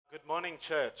Morning,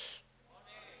 church.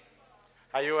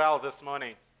 Are you well this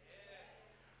morning?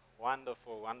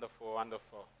 Wonderful, wonderful,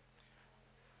 wonderful.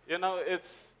 You know,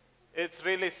 it's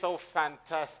really so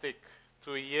fantastic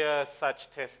to hear such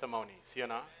testimonies, you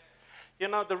know. You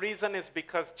know, the reason is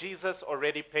because Jesus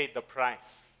already paid the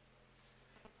price.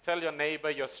 Tell your neighbor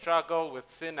your struggle with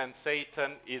sin and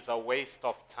Satan is a waste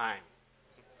of time.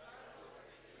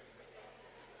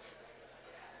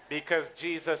 Because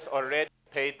Jesus already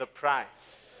paid the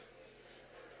price.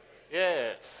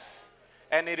 Yes.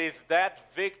 And it is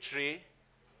that victory,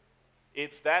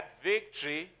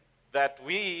 that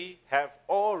we have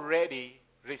already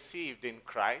received in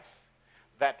Christ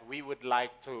that we would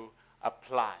like to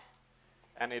apply.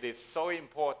 And it is so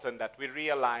important that we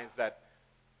realize that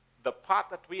the part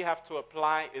that we have to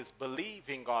apply is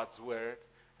believing God's word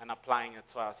and applying it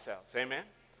to ourselves. Amen?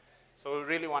 So we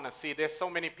really want to see, there's so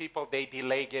many people, they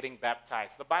delay getting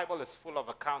baptized. The Bible is full of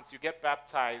accounts. You get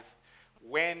baptized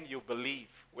when you believe.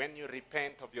 When you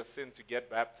repent of your sins, you get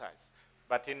baptized.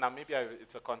 But in Namibia,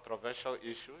 it's a controversial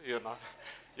issue, you know.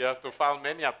 You have to file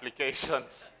many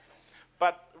applications.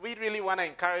 But we really want to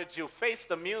encourage you, face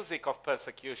the music of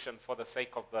persecution for the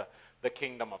sake of the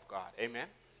kingdom of God. Amen?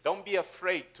 Don't be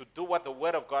afraid to do what the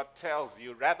word of God tells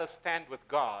you. Rather stand with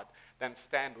God than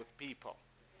stand with people.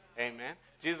 Amen?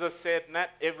 Jesus said, not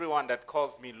everyone that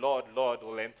calls me Lord, Lord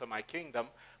will enter my kingdom,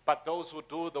 but those who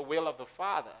do the will of the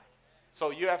Father. So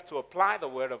you have to apply the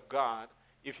word of God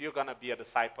if you're going to be a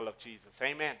disciple of Jesus.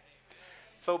 Amen?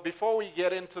 So before we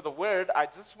get into the word, I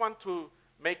just want to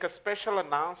make a special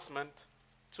announcement.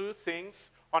 Two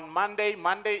things. On Monday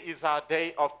is our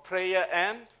day of prayer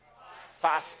and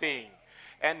fasting.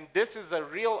 And this is a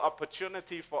real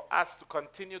opportunity for us to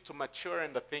continue to mature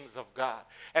in the things of God.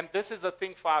 And this is a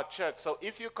thing for our church. So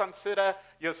if you consider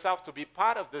yourself to be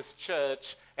part of this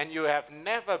church and you have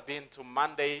never been to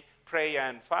Monday prayer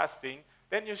and fasting,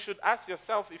 then you should ask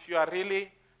yourself if you are really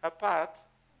a part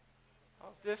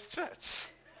of this church.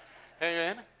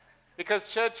 Amen?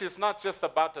 Because church is not just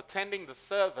about attending the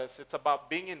service, it's about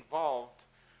being involved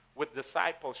with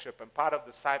discipleship. And part of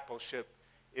discipleship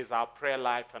is our prayer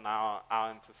life and our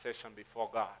intercession before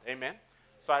God. Amen?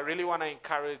 So I really want to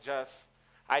encourage us.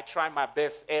 I try my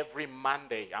best every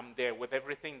Monday. I'm there with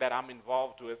everything that I'm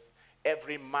involved with.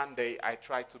 Every Monday I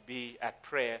try to be at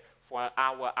prayer for an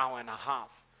hour, hour and a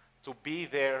half. To be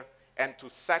there and to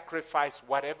sacrifice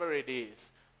whatever it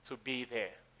is to be there.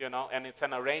 You know, and it's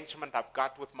an arrangement I've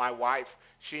got with my wife.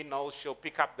 She knows she'll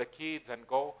pick up the kids and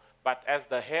go. But as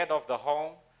the head of the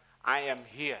home, I am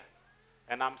here.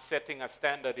 And I'm setting a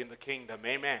standard in the kingdom.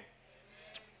 Amen. Amen.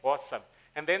 Awesome.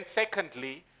 And then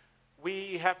secondly,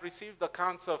 we have received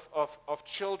accounts of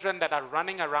children that are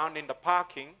running around in the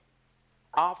parking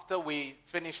after we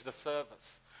finish the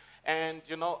service. And,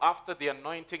 you know, after the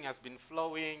anointing has been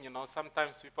flowing, you know,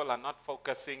 sometimes people are not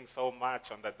focusing so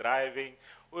much on the driving.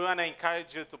 We want to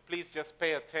encourage you to please just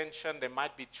pay attention. There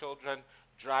might be children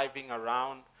driving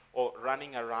around or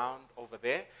running around over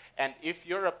there. And if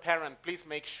you're a parent, please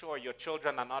make sure your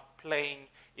children are not playing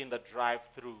in the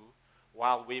drive-through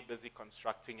while we're busy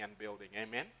constructing and building.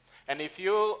 Amen? And if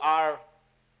you are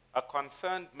a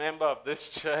concerned member of this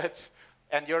church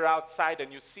and you're outside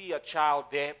and you see a child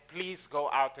there, please go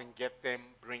out and get them,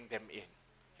 bring them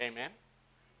in. Amen?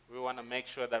 We want to make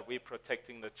sure that we're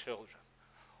protecting the children.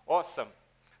 Awesome.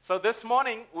 So this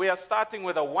morning, we are starting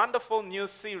with a wonderful new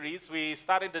series. We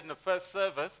started in the first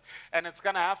service, and it's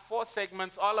going to have 4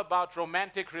 segments all about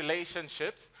romantic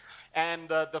relationships. And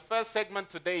the first segment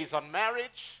today is on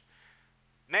marriage.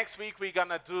 Next week, we're going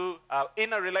to do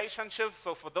inner relationships.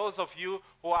 So for those of you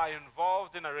who are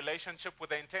involved in a relationship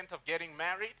with the intent of getting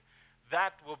married,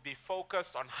 that will be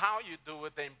focused on how you do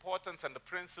it, the importance and the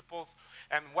principles,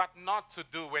 and what not to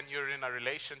do when you're in a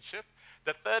relationship.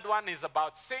 The third one is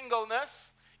about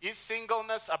singleness. Is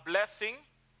singleness a blessing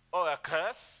or a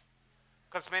curse?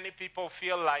 Because many people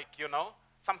feel like, you know,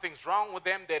 something's wrong with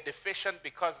them. They're deficient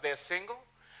because they're single.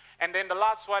 And then the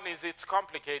last one is it's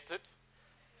complicated.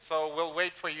 So we'll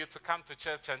wait for you to come to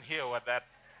church and hear what that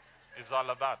is all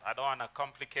about. I don't want to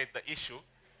complicate the issue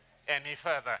any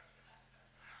further.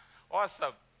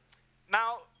 Awesome.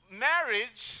 Now,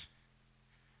 marriage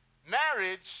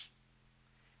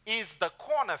is the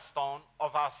cornerstone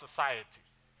of our society.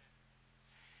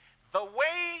 The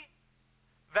way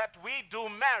that we do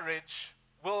marriage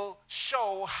will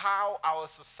show how our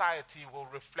society will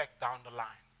reflect down the line.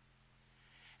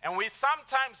 And we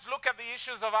sometimes look at the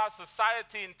issues of our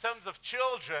society in terms of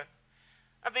children.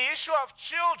 And the issue of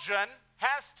children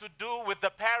has to do with the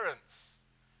parents,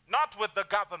 not with the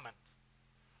government,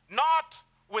 not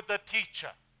with the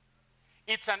teacher.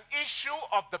 It's an issue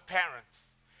of the parents.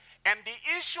 And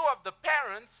the issue of the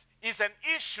parents is an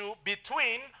issue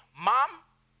between mom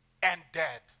and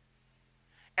dad.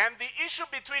 And the issue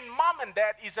between mom and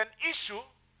dad is an issue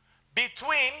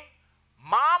between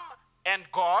mom and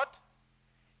God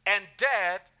and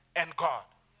dad and God.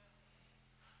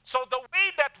 So the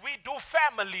way that we do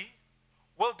family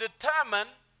will determine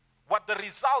what the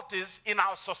result is in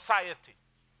our society.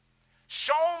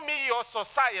 Show me your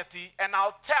society and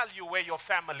I'll tell you where your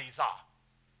families are.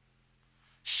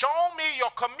 Show me your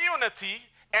community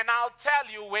and I'll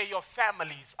tell you where your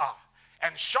families are.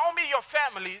 And show me your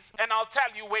families and I'll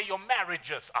tell you where your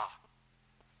marriages are.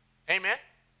 Amen?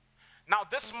 Now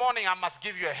this morning I must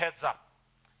give you a heads up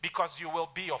because you will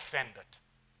be offended.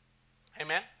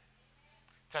 Amen?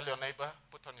 Tell your neighbor,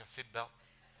 put on your seatbelt.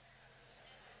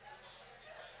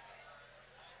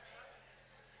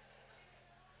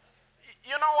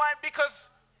 You know why? Because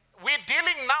we're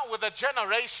dealing now with a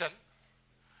generation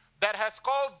that has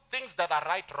called things that are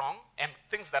right wrong and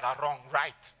things that are wrong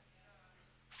right.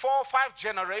 4 or 5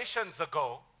 generations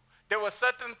ago, there were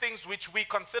certain things which we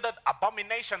considered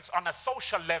abominations on a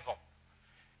social level.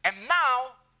 And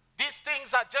now, these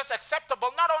things are just acceptable.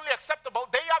 Not only acceptable,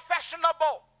 they are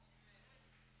fashionable.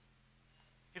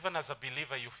 Even as a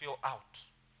believer, you feel out.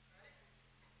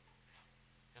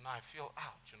 You know, I feel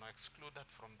out, excluded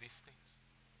from these things.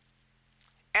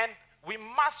 And we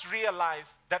must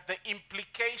realize that the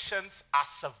implications are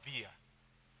severe.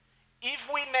 If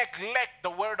we neglect the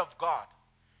Word of God,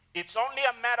 it's only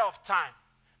a matter of time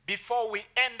before we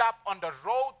end up on the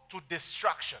road to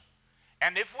destruction.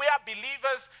 And if we are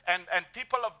believers and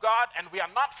people of God and we are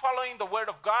not following the Word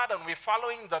of God and we're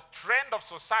following the trend of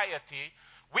society,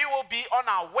 we will be on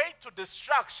our way to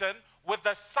destruction with the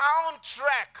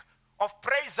soundtrack of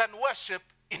praise and worship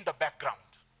in the background.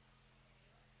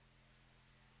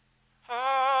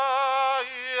 Ah,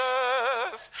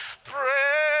 yes,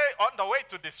 pray on the way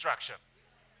to destruction.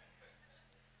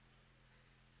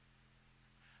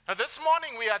 Now, this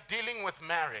morning we are dealing with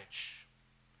marriage.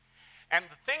 And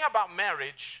the thing about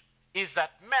marriage is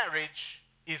that marriage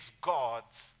is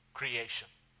God's creation.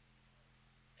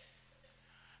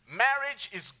 Marriage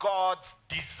is God's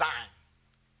design.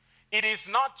 It is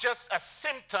not just a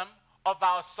symptom of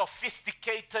our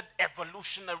sophisticated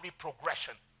evolutionary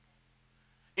progression.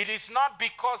 It is not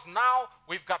because now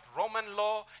we've got Roman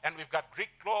law and we've got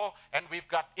Greek law and we've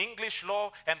got English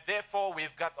law and therefore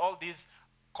we've got all these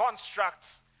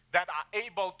constructs that are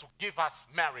able to give us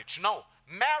marriage. No,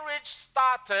 marriage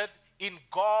started in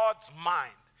God's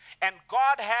mind. And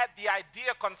God had the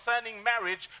idea concerning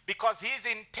marriage because his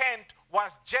intent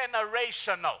was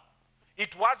generational.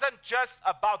 It wasn't just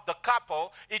about the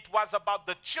couple, it was about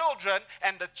the children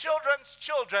and the children's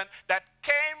children that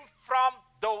came from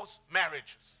those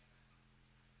marriages.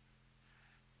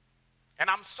 And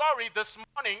I'm sorry this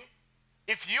morning,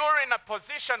 if you're in a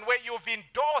position where you've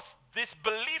endorsed this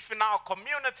belief in our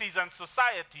communities and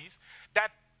societies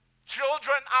that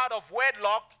children out of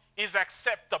wedlock is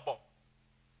acceptable.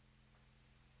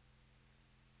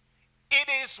 It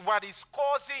is what is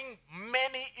causing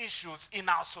many issues in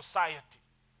our society.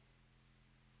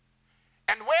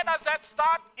 And where does that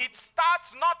start? It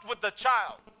starts not with the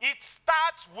child. It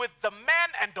starts with the man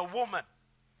and the woman.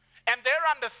 And their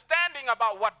understanding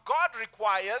about what God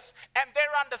requires and their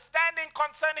understanding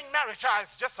concerning marriage.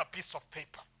 It's just a piece of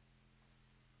paper.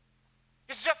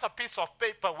 It's just a piece of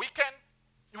paper.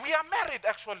 We are married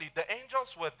actually. The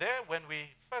angels were there when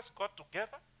we first got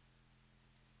together.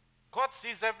 God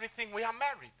sees everything. We are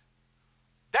married.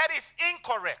 That is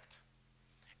incorrect.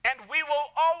 And we will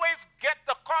always get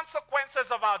the consequences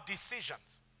of our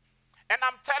decisions. And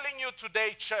I'm telling you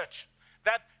today, church,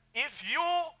 that if you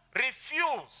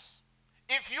refuse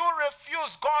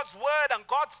God's word and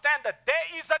God's standard,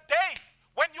 there is a day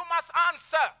when you must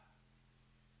answer.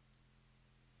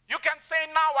 You can say,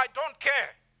 now I don't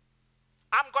care.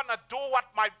 I'm going to do what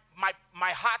my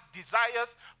heart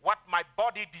desires, what my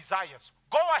body desires.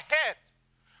 Go ahead.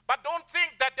 But don't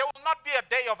think that there will not be a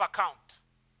day of account.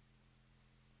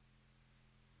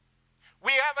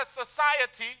 We have a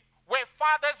society where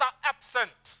fathers are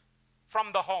absent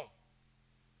from the home.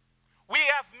 We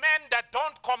have men that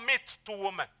don't commit to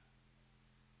women.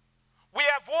 We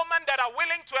have women that are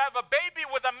willing to have a baby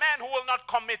with a man who will not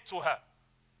commit to her.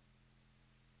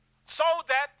 So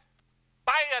that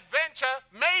by adventure,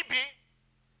 maybe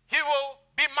he will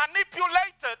be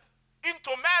manipulated into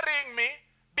marrying me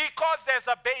because there's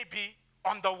a baby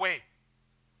on the way.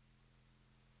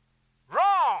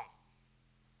 Wrong.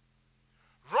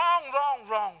 Wrong, wrong,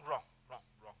 wrong, wrong, wrong,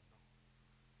 wrong.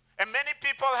 And many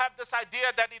people have this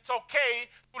idea that it's okay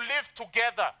to live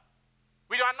together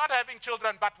We are not having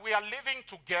children, but we are living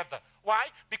together. Why?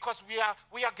 Because we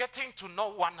are getting to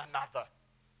know one another.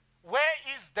 Where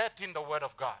is that in the Word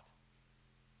of God?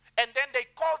 And then they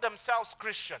call themselves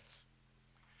Christians.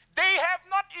 They have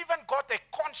not even got a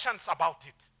conscience about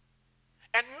it.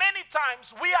 And many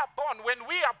times when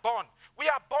we are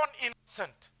born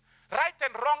innocent. Right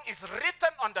and wrong is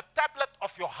written on the tablet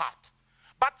of your heart.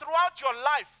 But throughout your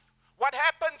life, what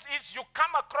happens is you come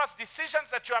across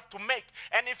decisions that you have to make.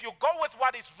 And if you go with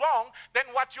what is wrong, then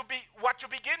what you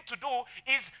begin to do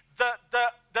is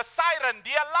the siren, the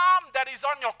alarm that is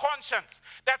on your conscience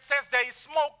that says there is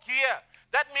smoke here.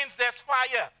 That means there's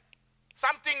fire.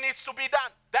 Something needs to be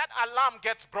done. That alarm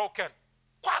gets broken.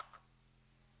 Quack.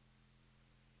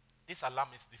 This alarm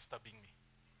is disturbing me.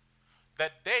 The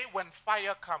day when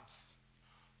fire comes,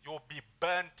 you'll be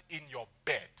burnt in your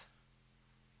bed.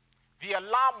 The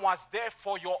alarm was there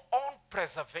for your own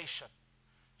preservation,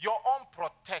 your own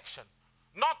protection,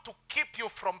 not to keep you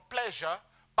from pleasure,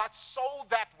 but so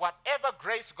that whatever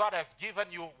grace God has given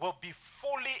you will be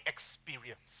fully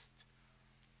experienced.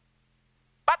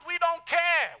 But we don't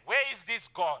care. Where is this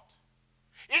God?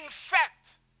 In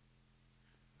fact,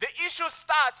 the issue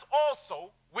starts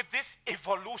also with this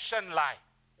evolution lie.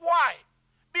 Why?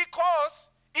 Because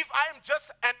if I am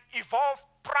just an evolved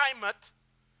primate,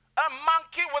 a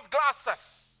monkey with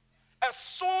glasses, a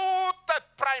suited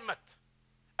primate,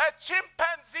 a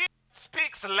chimpanzee that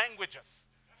speaks languages,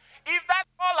 if that's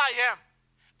all I am,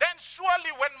 then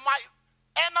surely when my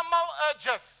animal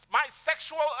urges, my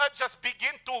sexual urges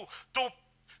begin to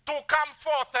come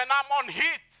forth and I'm on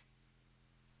heat,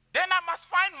 then I must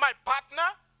find my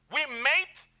partner, we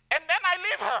mate, and then I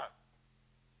leave her.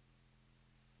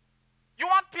 You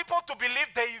want people to believe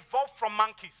they evolved from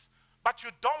monkeys, but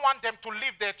you don't want them to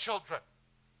leave their children.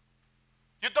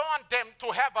 You don't want them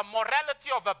to have a morality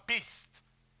of a beast.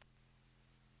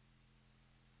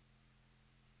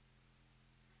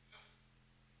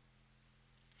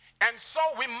 And so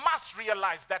we must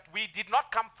realize that we did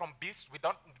not come from beasts, we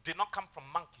did not come from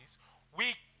monkeys.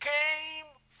 We came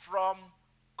from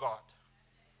God.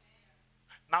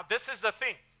 Now this is the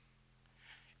thing.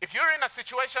 If you're in a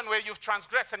situation where you've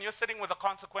transgressed and you're sitting with the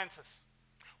consequences,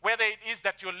 whether it is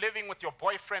that you're living with your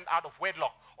boyfriend out of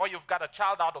wedlock, or you've got a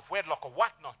child out of wedlock, or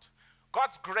whatnot,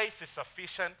 God's grace is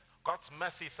sufficient. God's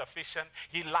mercy is sufficient.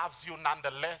 He loves you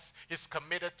nonetheless. He's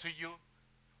committed to you.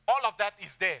 All of that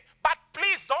is there. But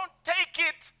please don't take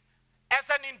it as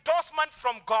an endorsement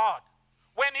from God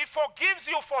when He forgives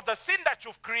you for the sin that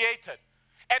you've created.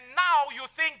 And now you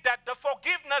think that the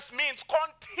forgiveness means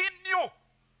continue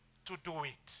to do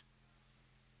it.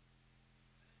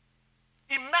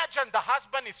 Imagine the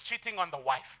husband is cheating on the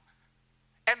wife.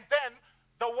 And then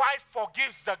the wife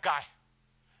forgives the guy.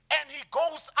 And he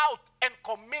goes out and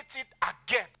commits it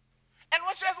again. And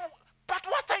when she says, but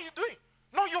what are you doing?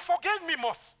 No, you forgave me,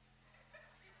 Moss.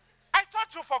 I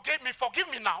thought you forgave me. Forgive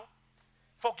me now.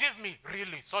 Forgive me,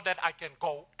 really, so that I can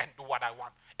go and do what I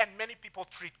want. And many people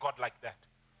treat God like that.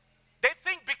 They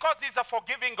think because He's a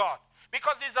forgiving God,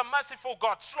 because He's a merciful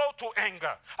God, slow to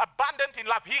anger, abundant in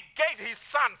love, He gave His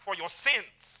Son for your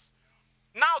sins.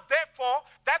 Now, therefore,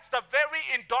 that's the very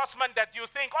endorsement that you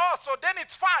think, oh, so then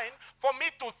it's fine for me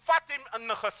to fat him in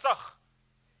the gesig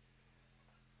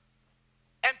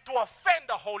and to offend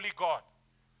the holy God.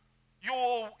 You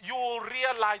will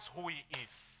realize who He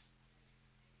is.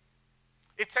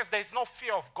 It says there is no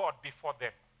fear of God before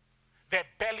them. Their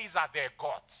bellies are their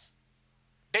gods.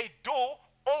 They do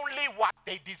only what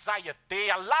they desire.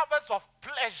 They are lovers of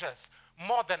pleasures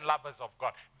more than lovers of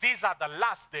God. These are the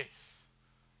last days.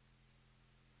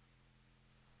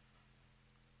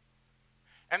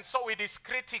 And so it is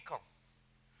critical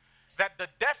that the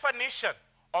definition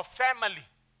of family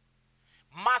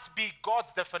must be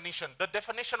God's definition. The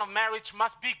definition of marriage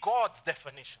must be God's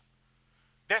definition.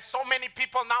 There's so many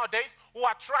people nowadays who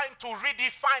are trying to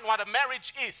redefine what a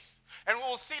marriage is. And we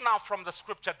will see now from the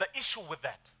scripture the issue with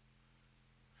that.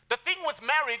 The thing with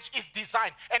marriage is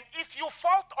design. And if you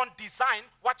fault on design,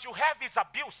 what you have is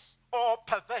abuse or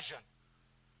perversion.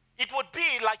 It would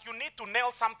be like you need to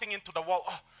nail something into the wall.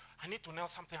 Oh, I need to nail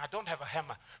something. I don't have a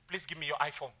hammer. Please give me your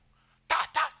iPhone. Ta,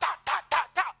 ta, ta, ta, ta,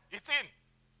 ta. It's in.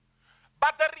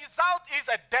 But the result is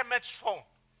a damaged phone.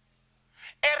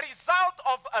 A result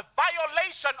of a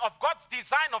violation of God's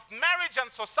design of marriage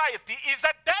and society is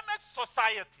a damaged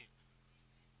society.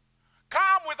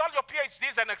 Come with all your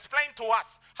PhDs and explain to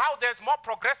us how there's more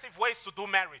progressive ways to do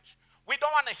marriage. We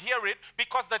don't want to hear it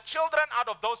because the children out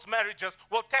of those marriages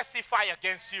will testify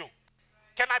against you.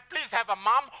 Can I please have a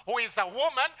mom who is a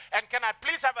woman, and can I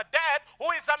please have a dad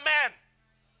who is a man?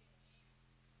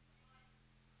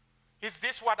 Is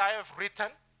this what I have written?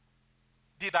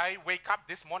 Did I wake up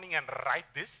this morning and write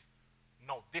this?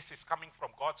 No, this is coming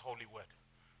from God's holy word.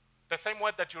 The same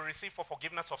word that you receive for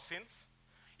forgiveness of sins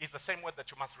is the same word that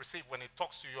you must receive when it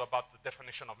talks to you about the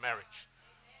definition of marriage.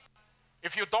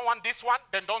 If you don't want this one,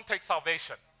 then don't take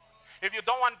salvation. If you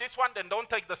don't want this one, then don't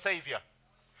take the Savior.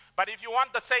 But if you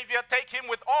want the Savior, take him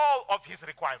with all of his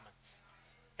requirements.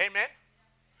 Amen?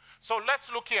 So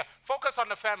let's look here. Focus on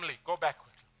the family. Go back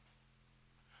quickly.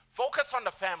 Focus on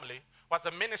the family was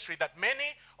a ministry that many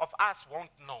of us won't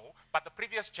know, but the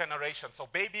previous generation, so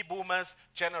baby boomers,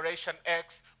 Generation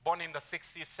X, born in the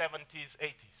 60s, 70s,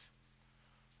 80s.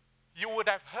 You would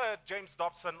have heard James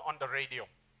Dobson on the radio,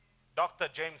 Dr.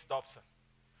 James Dobson.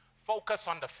 Focus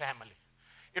on the family.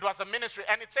 It was a ministry,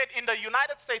 and it said in the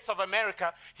United States of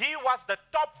America, he was the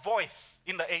top voice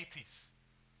in the 80s.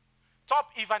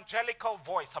 Top evangelical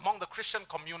voice among the Christian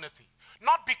community.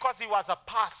 Not because he was a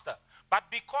pastor, but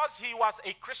because he was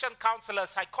a Christian counselor,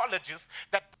 psychologist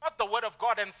that brought the word of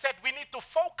God and said we need to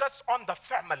focus on the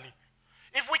family.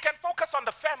 If we can focus on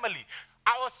the family,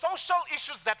 our social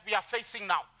issues that we are facing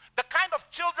now, the kind of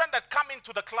children that come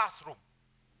into the classroom,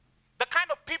 the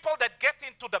kind of people that get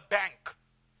into the bank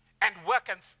and work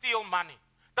and steal money,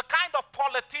 the kind of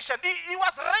politician, he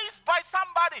was raised by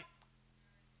somebody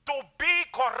to be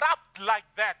corrupt like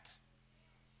that.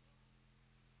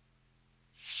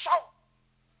 So,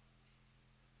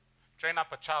 train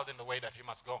up a child in the way that he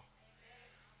must go.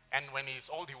 And when he is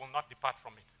old, he will not depart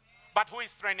from it. But who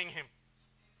is training him?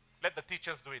 Let the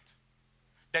teachers do it.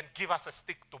 Then give us a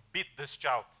stick to beat this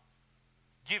child.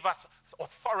 Give us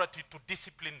authority to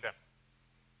discipline them.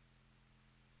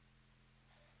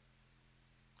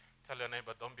 Tell your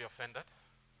neighbor, don't be offended.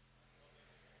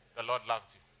 The Lord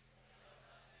loves you.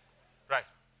 Right.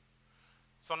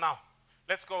 So now,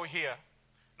 let's go here.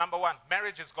 Number one,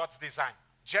 marriage is God's design.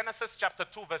 Genesis chapter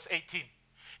 2, verse 18.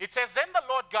 It says, then the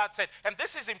Lord God said, and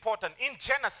this is important, in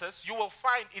Genesis, you will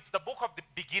find it's the book of the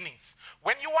beginnings.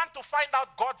 When you want to find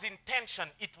out God's intention,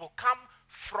 it will come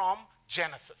from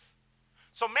Genesis.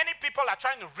 So many people are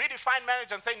trying to redefine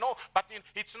marriage and say, no, but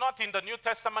it's not in the New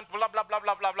Testament, blah, blah, blah,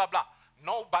 blah, blah, blah, blah.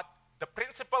 No, but the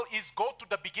principle is go to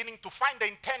the beginning to find the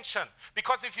intention.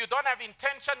 Because if you don't have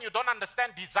intention, you don't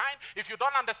understand design. If you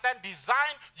don't understand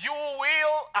design, you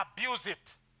will abuse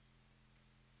it.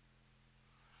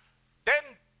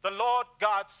 Then the Lord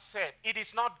God said, it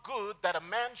is not good that a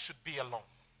man should be alone.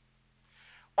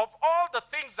 Of all the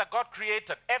things that God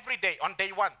created every day, on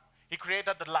day one, he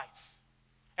created the lights.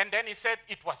 And then he said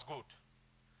it was good.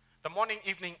 The morning,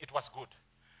 evening, it was good.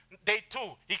 Day 2,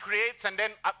 he creates, and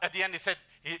then at the end he said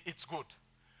it's good.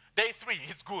 Day 3,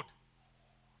 it's good.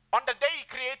 On the day he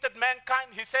created mankind,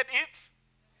 he said it's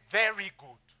very good.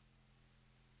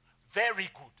 Very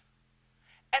good.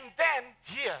 And then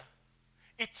here,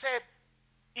 it said,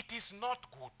 it is not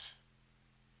good.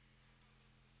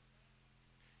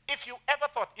 If you ever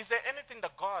thought, is there anything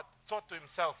that God thought to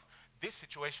himself, this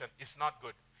situation is not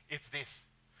good? It's this.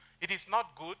 It is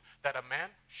not good that a man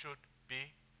should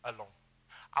be alone.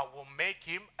 I will make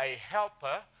him a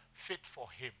helper fit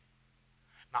for him.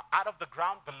 Now, out of the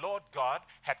ground, the Lord God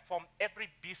had formed every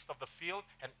beast of the field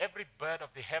and every bird of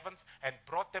the heavens and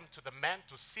brought them to the man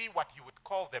to see what he would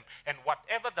call them. And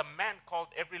whatever the man called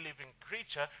every living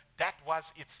creature, that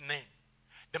was its name.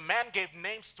 The man gave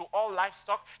names to all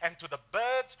livestock and to the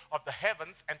birds of the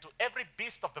heavens and to every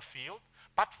beast of the field.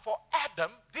 But for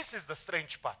Adam, this is the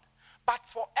strange part. But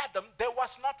for Adam, there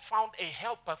was not found a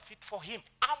helper fit for him.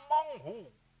 Among who?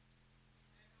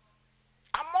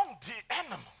 Among the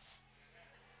animals.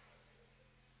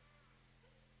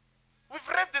 We've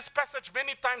read this passage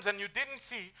many times and you didn't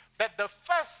see that the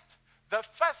first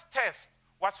test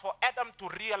was for Adam to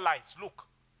realize, look,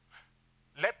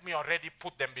 let me already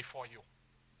put them before you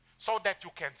so that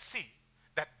you can see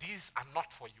that these are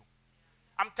not for you.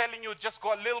 I'm telling you, just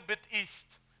go a little bit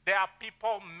east. There are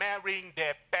people marrying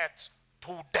their pets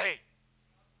today.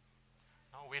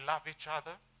 Now we love each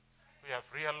other. We have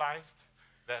realized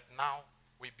that now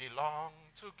we belong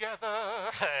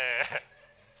together.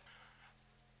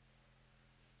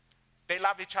 They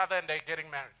love each other and they're getting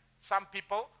married. Some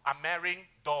people are marrying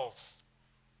dolls.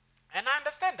 And I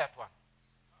understand that one.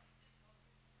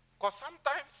 Because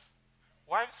sometimes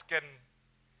wives can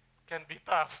be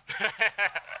tough.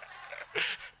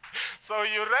 So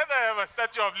you rather have a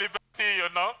Statue of Liberty,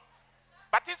 you know.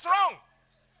 But it's wrong.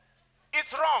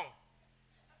 It's wrong.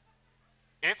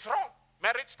 It's wrong.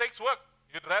 Marriage takes work.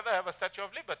 You'd rather have a Statue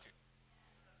of Liberty.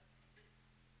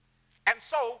 And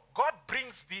so God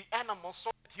brings the animals so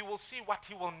that he will see what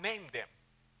he will name them.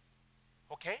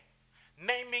 Okay?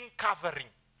 Naming, covering.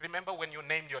 Remember when you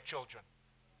named your children.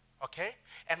 Okay?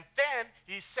 And then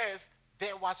he says,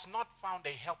 there was not found a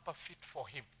helper fit for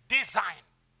him. Design.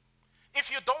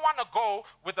 If you don't want to go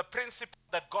with the principle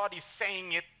that God is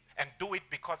saying it and do it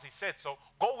because he said so,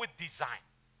 go with design.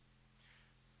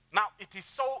 Now, it is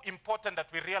so important that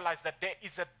we realize that there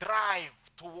is a drive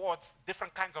towards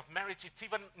different kinds of marriage. It's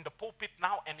even in the pulpit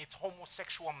now, and it's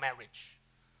homosexual marriage.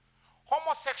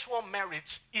 Homosexual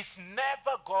marriage is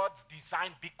never God's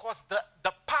design because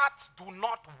the parts do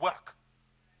not work.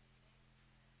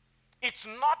 It's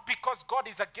not because God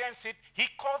is against it. He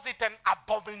calls it an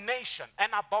abomination. An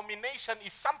abomination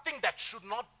is something that should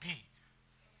not be.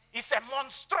 It's a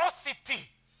monstrosity.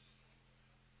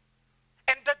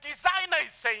 And the designer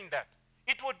is saying that.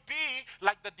 It would be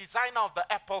like the designer of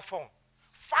the Apple phone,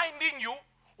 finding you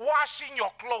washing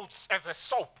your clothes as a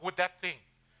soap with that thing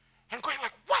and going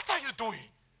like, what are you doing?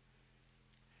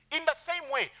 In the same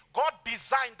way, God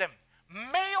designed them,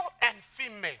 male and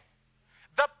female.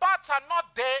 The parts are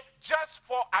not there just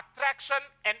for attraction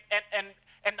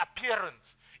and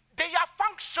appearance. They are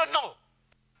functional.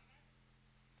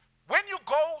 When you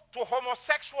go to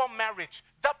homosexual marriage,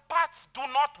 the parts do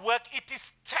not work. It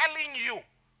is telling you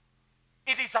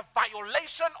it is a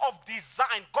violation of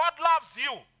design. God loves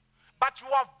you, but you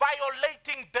are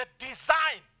violating the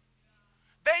design.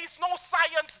 There is no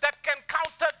science that can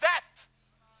counter that.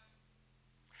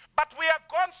 But we have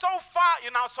gone so far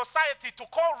in our society to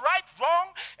call right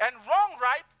wrong and wrong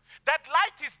right, that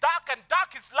light is dark and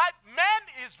dark is light. Man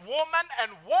is woman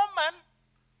and woman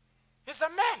is a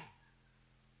man.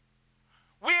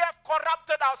 We have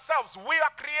corrupted ourselves. We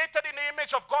are created in the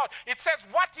image of God. It says,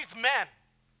 what is man?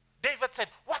 David said,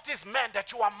 what is man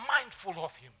that you are mindful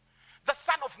of him? The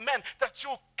Son of Man, that you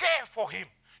care for him.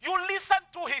 You listen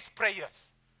to his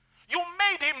prayers. You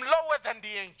made him lower than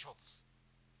the angels.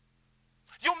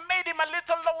 You made him a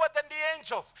little lower than the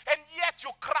angels. And yet you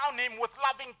crown him with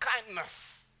loving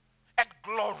kindness and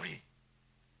glory.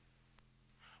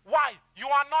 Why? You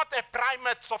are not a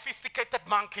primate, sophisticated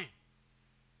monkey.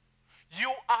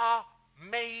 You are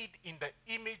made in the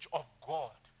image of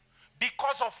God.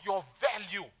 Because of your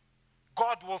value,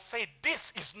 God will say,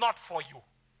 this is not for you.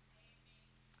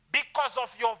 Because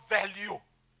of your value.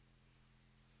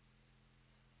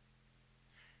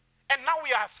 And now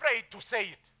we are afraid to say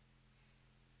it.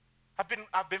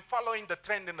 I've been following the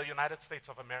trend in the United States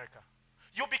of America.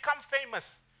 You become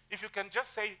famous if you can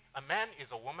just say a man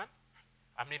is a woman.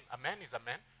 A man is a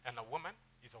man and a woman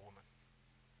is a woman.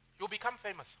 You become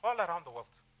famous all around the world.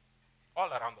 All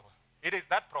around the world. It is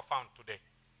that profound today.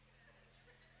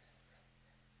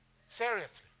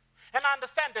 Seriously. And I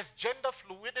understand there's gender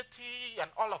fluidity and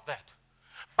all of that.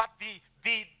 But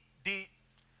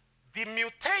the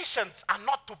mutations are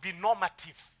not to be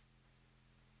normative.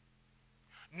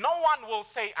 No one will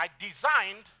say, I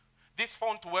designed this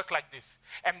phone to work like this.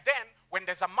 And then when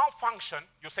there's a malfunction,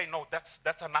 you say, no, that's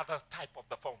another type of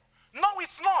the phone. No,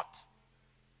 it's not.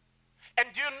 And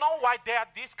do you know why there are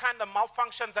these kind of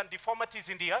malfunctions and deformities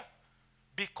in the earth?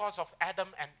 Because of Adam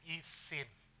and Eve's sin.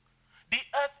 The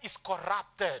earth is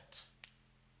corrupted.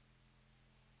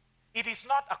 It is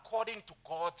not according to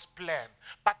God's plan.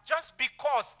 But just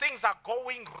because things are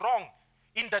going wrong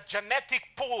in the genetic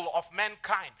pool of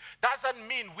mankind doesn't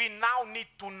mean we now need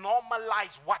to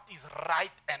normalize what is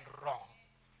right and wrong.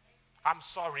 I'm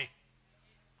sorry.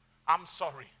 I'm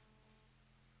sorry.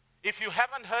 If you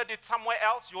haven't heard it somewhere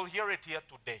else, you'll hear it here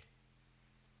today.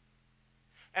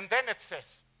 And then it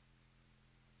says,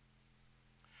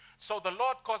 so the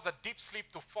Lord caused a deep sleep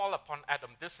to fall upon Adam.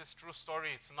 This is true story.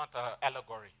 It's not an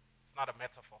allegory. It's not a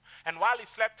metaphor. And while he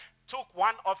slept, took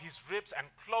one of his ribs and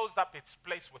closed up its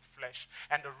place with flesh.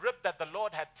 And the rib that the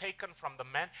Lord had taken from the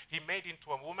man, he made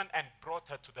into a woman and brought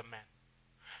her to the man.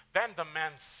 Then the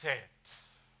man said,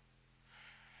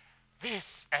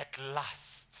 this at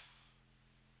last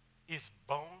is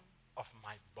bone of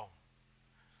my bone,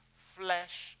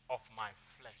 flesh of my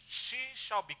flesh. She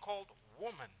shall be called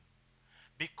woman,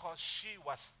 because she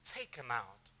was taken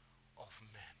out of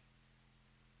man.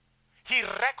 He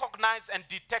recognized and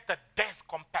detected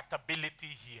discompatibility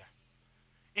here.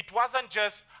 It wasn't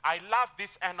just, I love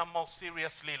this animal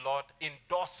seriously, Lord,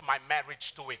 endorse my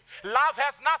marriage to it. Love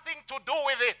has nothing to do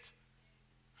with it.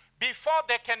 Before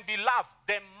there can be love,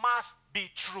 there must be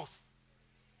truth.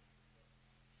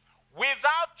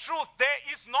 Without truth,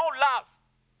 there is no love.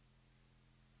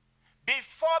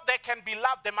 Before there can be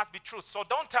love, there must be truth. So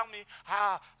don't tell me,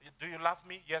 do you love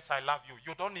me? Yes, I love you.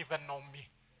 You don't even know me.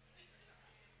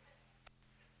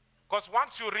 Because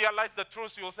once you realize the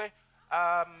truth, you'll say,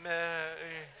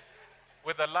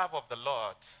 with the love of the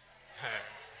Lord.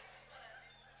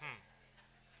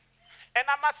 And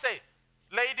I must say,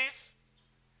 ladies,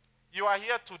 you are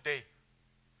here today.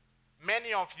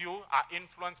 Many of you are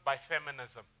influenced by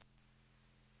feminism.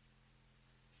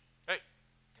 Hey,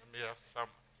 let me have some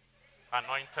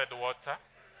anointed water.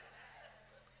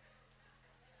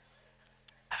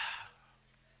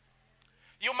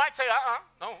 You might say,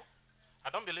 no, I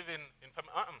don't believe in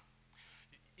feminism.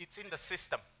 It's in the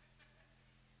system.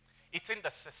 It's in the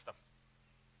system.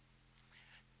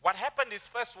 What happened is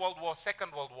First World War,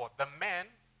 Second World War. The men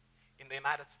in the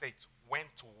United States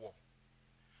went to war.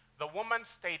 The women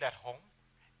stayed at home,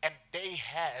 and they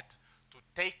had to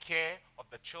take care of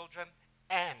the children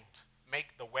and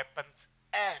make the weapons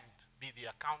and be the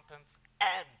accountants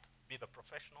and be the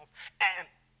professionals. And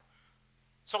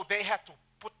so they had to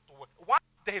put to work. Once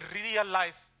they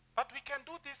realized, but we can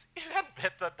do this even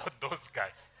better than those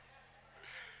guys.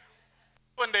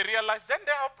 When they realized, then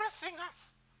they are oppressing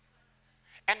us.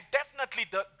 And definitely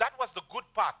that was the good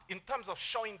part in terms of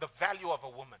showing the value of a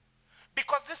woman.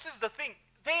 Because this is the thing,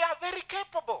 they are very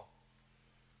capable.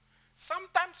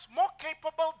 Sometimes more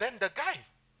capable than the guy.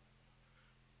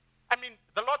 I mean,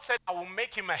 the Lord said, I will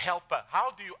make him a helper.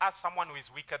 How do you ask someone who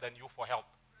is weaker than you for help?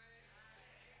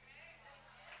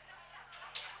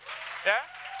 Yeah?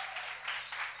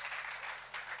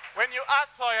 When you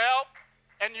ask for help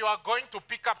and you are going to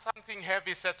pick up something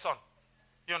heavy, Setson,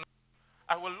 you know,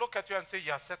 I will look at you and say,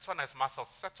 yeah, Setson has muscles.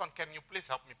 Setson, can you please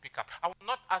help me pick up? I will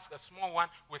not ask a small one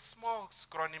with small,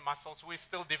 scrawny muscles who is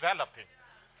still developing,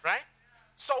 right?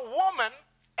 So woman,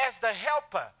 as the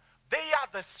helper, they are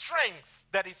the strength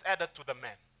that is added to the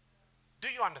man. Do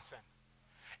you understand?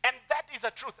 And that is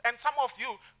a truth. And some of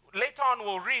you, later on,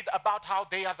 will read about how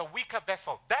they are the weaker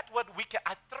vessel. That word weaker,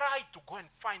 I tried to go and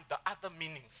find the other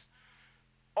meanings.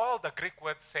 All the Greek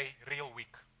words say real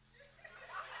weak.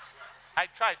 I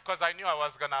tried because I knew I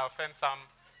was going to offend some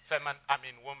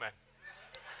women.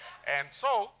 And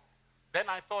so, then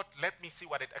I thought, let me see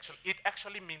what it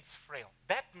actually means frail.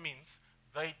 That means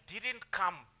they didn't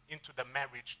come into the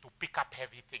marriage to pick up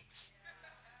heavy things.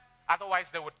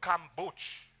 Otherwise, they would come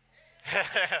butch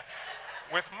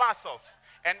with muscles.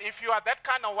 And if you are that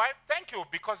kind of wife, thank you,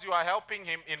 because you are helping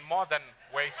him in more than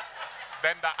ways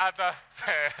than the other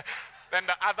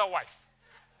wife.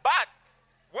 But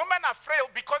women are frail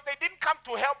because they didn't come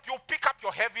to help you pick up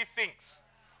your heavy things.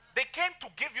 They came to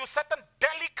give you certain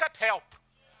delicate help.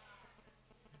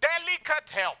 Delicate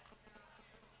help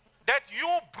that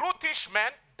you brutish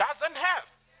man doesn't have.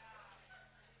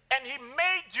 And he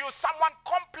made you someone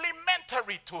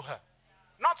complementary to her.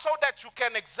 Not so that you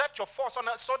can exert your force on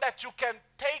her, so that you can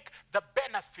take the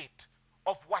benefit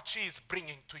of what she is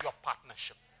bringing to your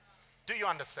partnership. Do you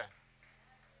understand?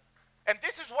 And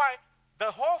this is why the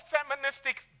whole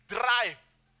feministic drive,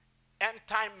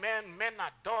 anti-men, men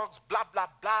are dogs, blah, blah,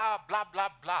 blah, blah, blah,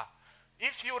 blah.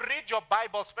 If you read your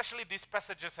Bible, especially these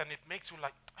passages, and it makes you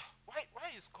like, why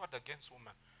is God against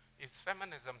women? It's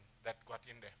feminism that got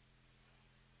in there.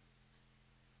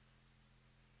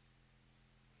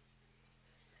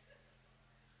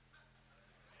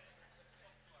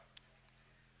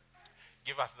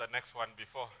 Give us the next one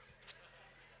before.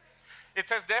 It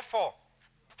says, therefore,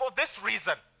 for this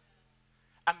reason,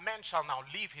 a man shall now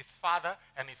leave his father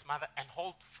and his mother and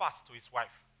hold fast to his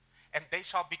wife, and they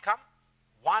shall become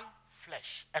one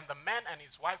flesh. And the man and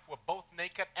his wife were both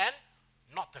naked and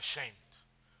not ashamed.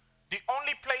 The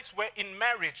only place where in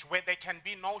marriage where there can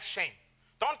be no shame.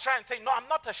 Don't try and say, no, I'm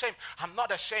not ashamed. I'm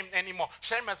not ashamed anymore.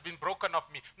 Shame has been broken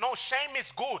off me. No, shame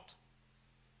is good.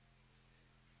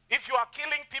 If you are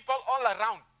killing people all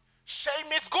around, shame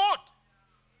is good.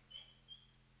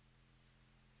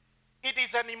 It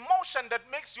is an emotion that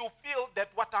makes you feel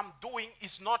that what I'm doing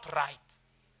is not right.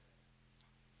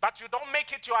 But you don't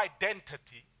make it your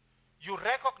identity. You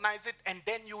recognize it and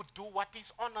then you do what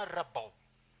is honorable.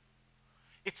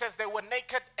 It says they were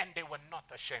naked and they were not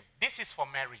ashamed. This is for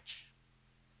marriage.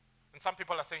 And some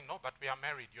people are saying, no, but we are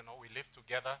married. You know, we live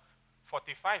together.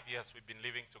 45 years we've been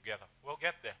living together. We'll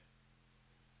get there.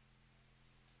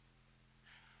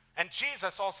 And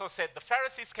Jesus also said, the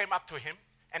Pharisees came up to him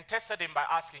and tested him by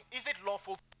asking, is it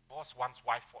lawful to divorce one's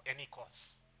wife for any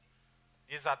cause?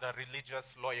 These are the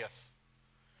religious lawyers.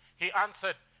 He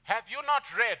answered, have you not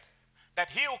read that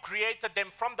he who created them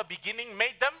from the beginning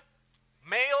made them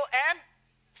male and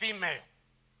female?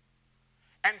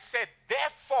 And said,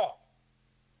 therefore,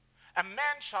 a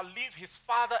man shall leave his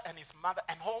father and his mother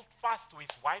and hold fast to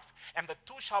his wife, and the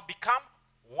two shall become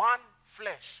one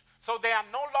flesh. So they are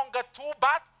no longer two,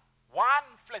 but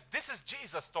one flesh. This is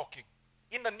Jesus talking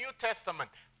in the New Testament,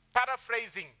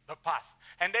 paraphrasing the past.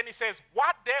 And then he says,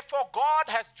 what therefore God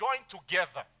has joined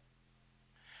together,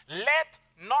 let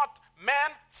not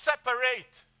man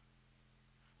separate.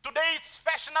 Today it's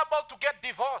fashionable to get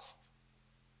divorced.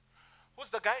 Who's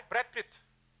the guy? Brad Pitt.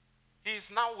 He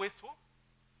is now with who?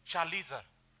 Charlize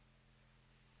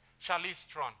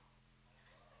Theron.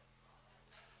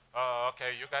 Oh,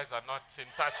 okay, you guys are not in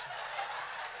touch.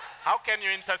 How can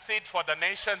you intercede for the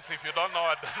nations if you don't know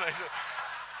what the nation?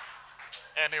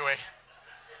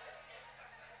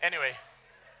 Anyway.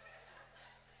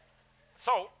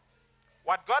 So,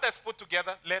 what God has put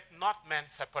together, let not man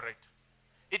separate.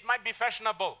 It might be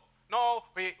fashionable. No,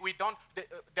 we don't.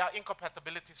 There are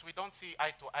incompatibilities. We don't see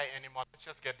eye to eye anymore. Let's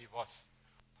just get divorced.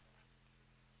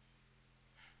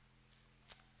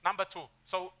 Number two.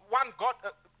 So, one,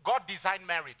 God designed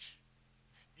marriage.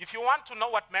 If you want to know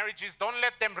what marriage is, don't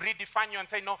let them redefine you and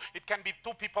say, no, it can be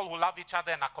two people who love each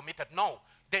other and are committed. No,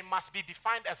 they must be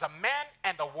defined as a man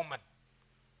and a woman.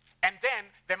 And then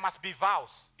there must be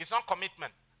vows. It's not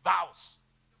commitment, vows.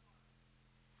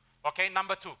 Okay,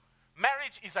 number two.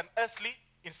 Marriage is an earthly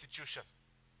institution.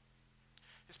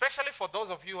 Especially for those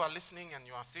of you who are listening and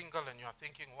you are single and you are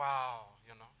thinking, wow,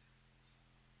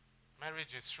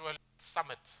 marriage is surely the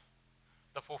summit,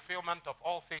 the fulfillment of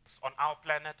all things on our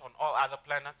planet, on all other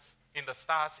planets, in the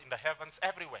stars, in the heavens,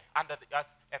 everywhere, under the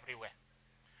earth, everywhere.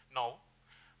 No,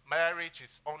 marriage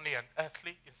is only an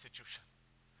earthly institution.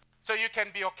 So you can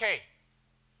be okay,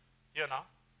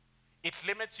 It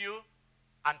limits you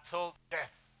until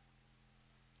death.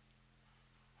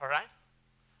 All right?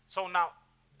 So now,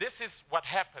 this is what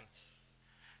happened.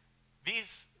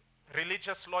 These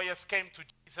religious lawyers came to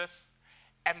Jesus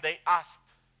and they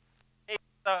asked, if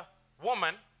the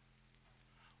woman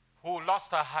who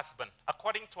lost her husband,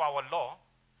 according to our law,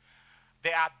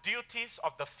 there are duties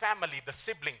of the family, the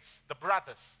siblings, the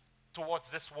brothers,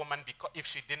 towards this woman if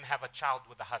she didn't have a child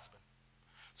with the husband.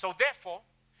 So therefore,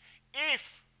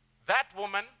 if that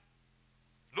woman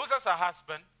loses her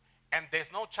husband and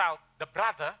there's no child, the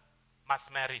brother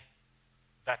must marry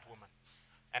that woman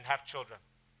and have children.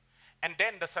 And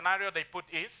then the scenario they put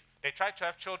is, they try to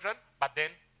have children, but then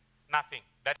nothing.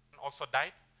 That one also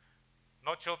died.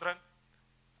 No children.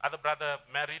 Other brother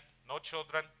married, no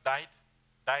children, died.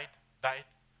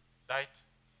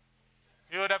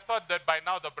 You would have thought that by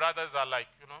now the brothers are like,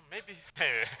 maybe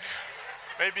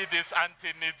maybe this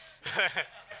auntie needs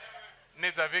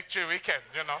needs a victory weekend,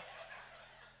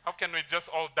 How can we just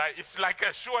all die? It's like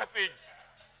a sure thing.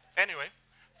 Anyway,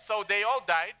 so they all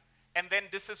died, and then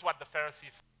this is what the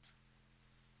Pharisees said.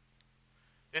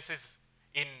 This is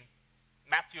in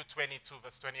Matthew 22,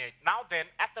 verse 28. Now then,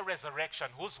 at the resurrection,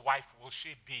 whose wife will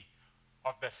she be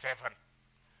of the seven?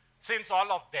 Since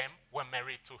all of them were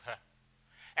married to her.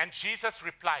 And Jesus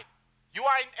replied, you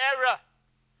are in error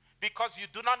because you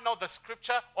do not know the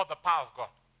scripture or the power of God.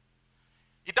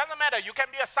 It doesn't matter. You can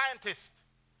be a scientist.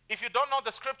 If you don't know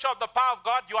the scripture or the power of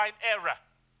God, you are in error.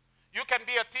 You can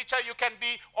be a teacher. You can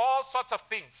be all sorts of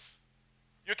things.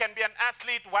 You can be an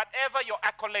athlete, whatever your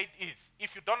accolade is.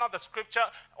 If you don't know the scripture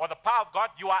or the power of God,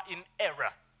 you are in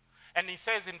error. And he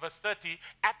says in verse 30,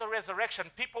 at the resurrection,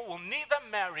 people will neither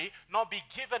marry nor be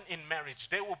given in marriage.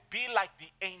 They will be like the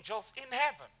angels in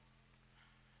heaven.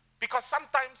 Because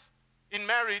sometimes in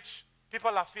marriage,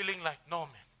 people are feeling like, no,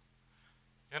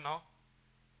 man.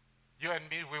 You and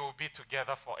me, we will be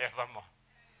together forevermore.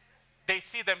 They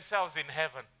see themselves in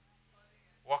heaven,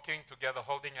 walking together,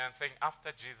 holding hands, saying,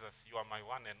 after Jesus, you are my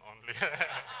one and only.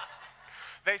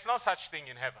 There is no such thing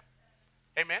in heaven.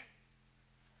 Amen?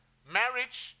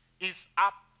 Marriage is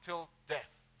up till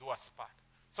death do us part.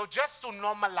 So just to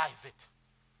normalize it,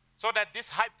 so that this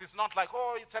hype is not like,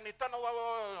 oh, it's an eternal,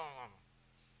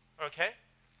 okay?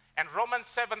 And Romans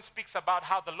 7 speaks about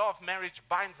how the law of marriage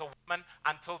binds a woman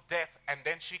until death, and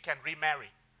then she can remarry.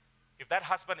 If that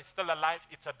husband is still alive,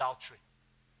 it's adultery.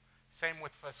 Same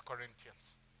with 1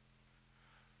 Corinthians.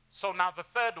 So now the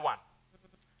third one.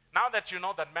 Now that you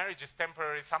know that marriage is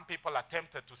temporary, some people are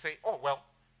tempted to say, oh, well,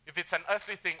 if it's an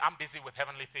earthly thing, I'm busy with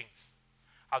heavenly things.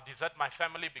 I'll desert my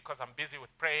family because I'm busy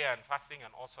with prayer and fasting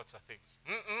and all sorts of things.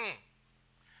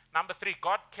 Number 3,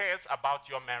 God cares about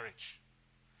your marriage.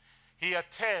 He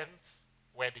attends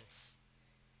weddings.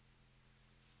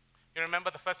 You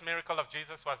remember the first miracle of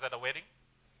Jesus was at a wedding?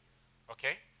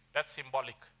 Okay, that's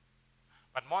symbolic.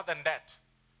 But more than that,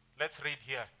 let's read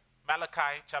here.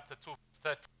 Malachi chapter 2, verse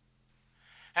 13.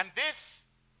 And this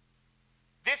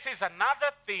is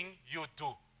another thing you do.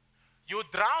 You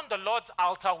drown the Lord's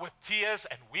altar with tears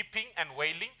and weeping and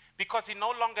wailing because he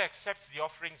no longer accepts the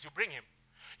offerings you bring him.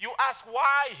 You ask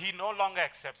why he no longer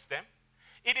accepts them.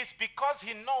 It is because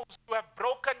he knows you have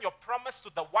broken your promise to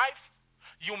the wife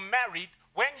you married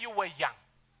when you were young.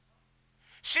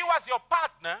 She was your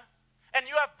partner and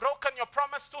you have broken your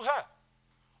promise to her.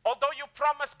 Although you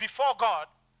promised before God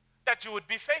that you would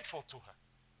be faithful to her.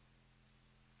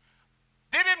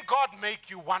 Didn't God make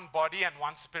you one body and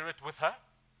one spirit with her?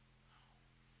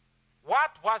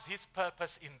 What was his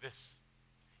purpose in this?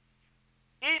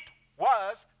 It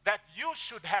was that you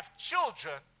should have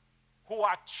children who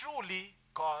are truly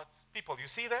God's people. You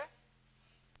see there?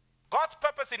 God's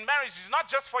purpose in marriage is not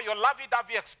just for your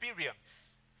lovey-dovey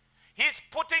experience. He's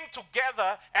putting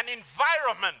together an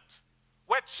environment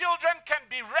where children can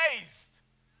be raised,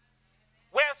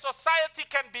 where society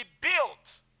can be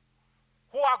built,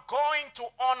 who are going to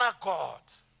honor God.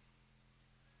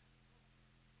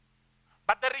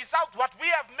 But the result, what we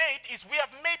have made is we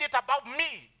have made it about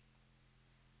me.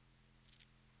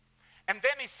 And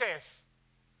then he says,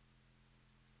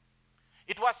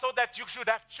 it was so that you should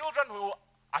have children who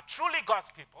are truly God's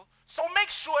people. So make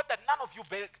sure that none of you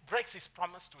breaks his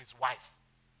promise to his wife.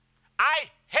 I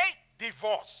hate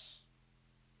divorce,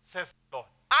 says the Lord.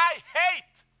 I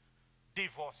hate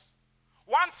divorce.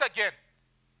 Once again,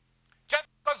 just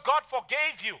because God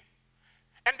forgave you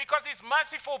and because he's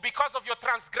merciful because of your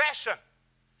transgression,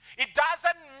 it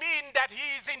doesn't mean that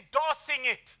he is endorsing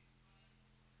it.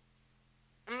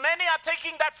 Many are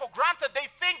taking that for granted. They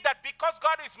think that because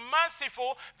God is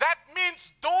merciful, that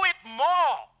means do it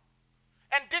more.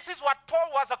 And this is what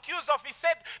Paul was accused of. He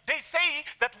said, they say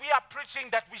that we are preaching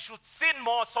that we should sin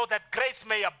more so that grace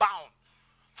may abound.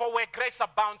 For where grace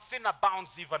abounds, sin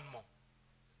abounds even more.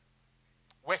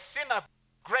 Where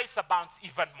grace abounds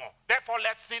even more. Therefore,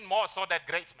 let's sin more so that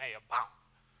grace may abound.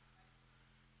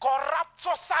 Corrupt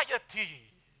society.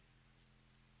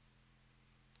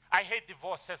 I hate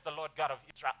divorce, says the Lord God of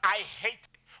Israel. I hate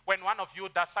it when one of you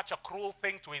does such a cruel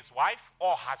thing to his wife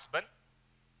or husband.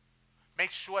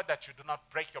 Make sure that you do not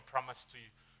break your promise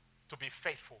to be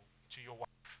faithful to your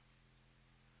wife.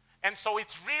 And so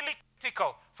it's really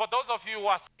critical for those of you who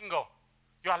are single.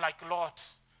 You are like, Lord,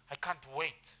 I can't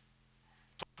wait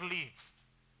to cleave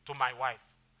to my wife.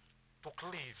 To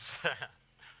cleave.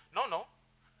 No.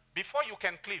 Before you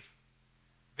can cleave,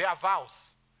 there are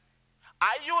vows.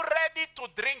 Are you ready to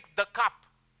drink the cup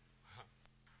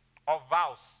of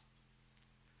vows?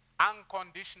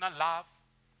 Unconditional love,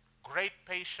 great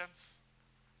patience,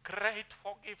 great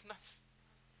forgiveness,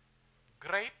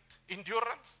 great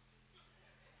endurance,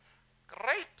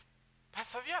 great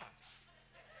perseverance,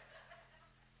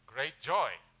 great joy.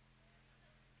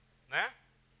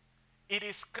 It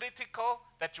is critical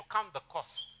that you count the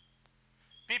cost.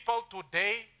 People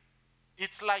today,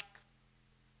 it's like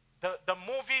the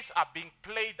movies are being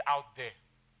played out there.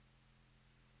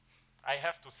 I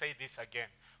have to say this again.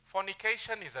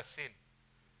 Fornication is a sin.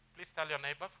 Please tell your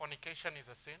neighbor, fornication is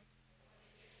a sin.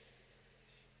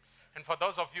 And for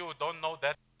those of you who don't know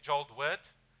that old word,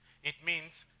 it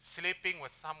means sleeping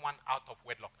with someone out of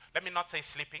wedlock. Let me not say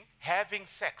sleeping. Having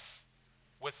sex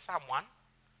with someone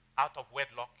out of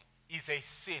wedlock is a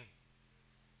sin.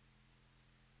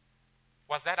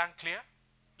 Was that unclear?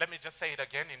 Let me just say it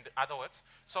again in other words.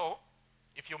 So,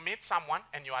 if you meet someone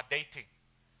and you are dating,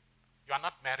 you are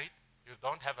not married, you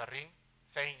don't have a ring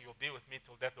saying you'll be with me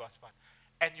till death do us part,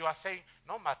 and you are saying,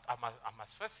 no, I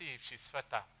must first see if she's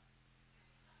fertile.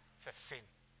 It's a sin.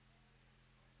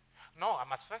 No, I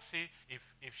must first see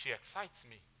if she excites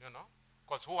me,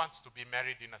 because who wants to be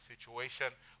married in a situation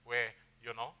where,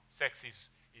 sex is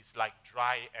like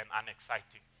dry and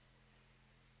unexciting?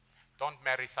 Don't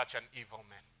marry such an evil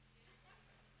man.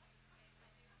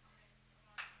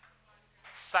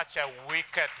 Such a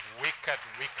wicked man.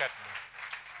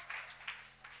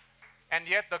 And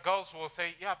yet the girls will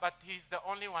say, yeah, but he's the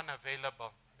only one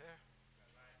available. Yeah.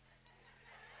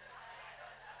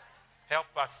 Help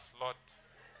us, Lord.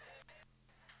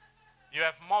 You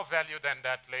have more value than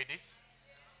that, ladies.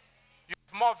 You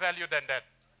have more value than that.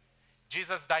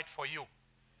 Jesus died for you.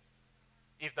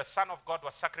 If the Son of God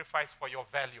was sacrificed for your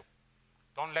value,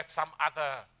 don't let some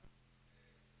other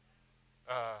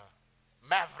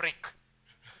maverick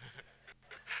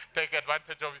take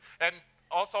advantage of it. And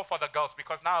also for the girls,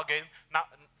 because now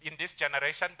in this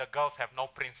generation, the girls have no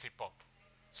principle.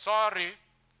 Sorry.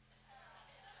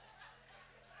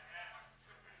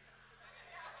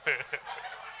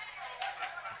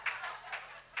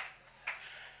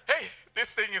 Hey,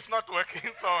 this thing is not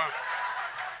working, so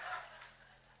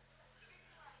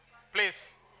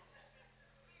please.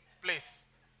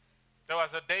 There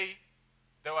was a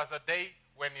day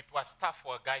when it was tough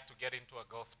for a guy to get into a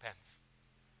girl's pants.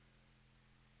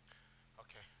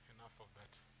 Okay, enough of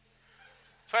that.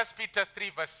 1 Peter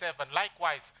 3 verse 7.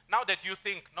 Likewise, now that you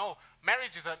think, no,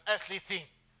 marriage is an earthly thing.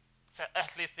 It's an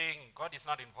earthly thing. God is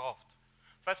not involved.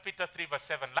 1 Peter 3 verse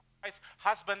 7. Likewise,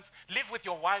 husbands, live with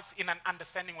your wives in an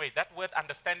understanding way. That word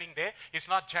understanding there is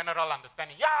not general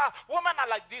understanding. Yeah, women are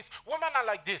like this. Women are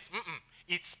like this.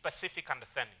 It's specific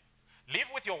understanding. Live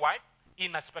with your wife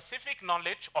in a specific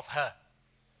knowledge of her.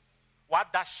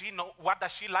 What does she know? What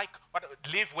does she like?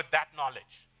 Live with that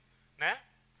knowledge. Ne?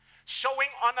 Showing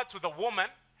honor to the woman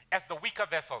as the weaker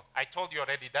vessel. I told you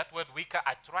already, that word weaker,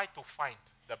 I tried to find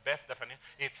the best definition.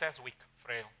 It says weak,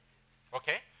 frail.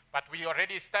 Okay? But we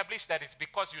already established that it's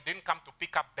because you didn't come to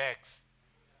pick up bags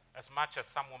as much as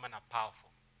some women are powerful.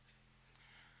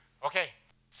 Okay.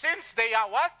 Since they are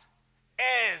what?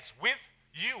 Heirs with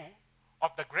you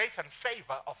of the grace and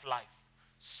favor of life.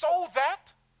 So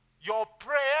that your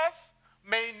prayers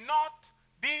may not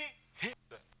be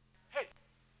hindered. Hey.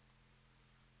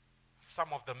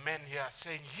 Some of the men here are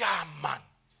saying, yeah, man.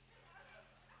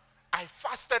 I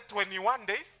fasted 21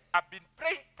 days. I've been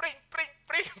praying.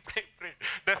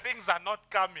 The things are not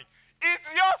coming.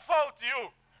 It's your fault, you.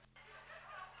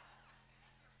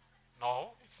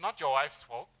 No, it's not your wife's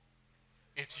fault.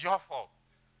 It's your fault.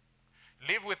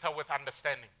 Live with her with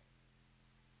understanding.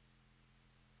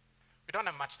 We don't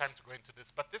have much time to go into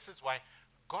this, but this is why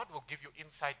God will give you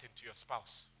insight into your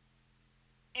spouse.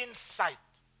 Insight.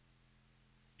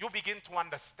 You begin to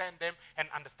understand them, and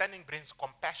understanding brings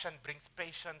compassion, brings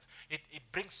patience. It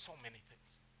brings so many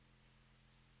things.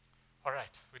 All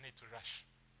right, we need to rush.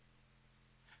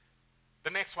 The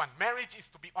next one, marriage is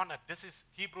to be honored. This is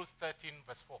Hebrews 13,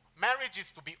 verse 4. Marriage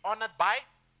is to be honored by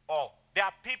all. There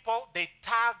are people, they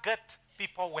target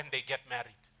people when they get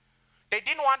married. They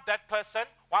didn't want that person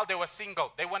while they were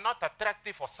single. They were not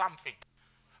attractive or something.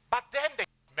 But then they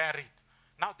got married.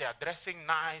 Now they are dressing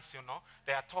nice, you know.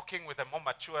 They are talking with a more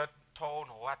mature tone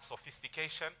or what,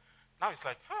 sophistication. Now it's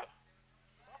like, huh,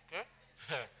 okay.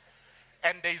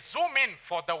 And they zoom in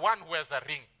for the one who has a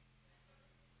ring.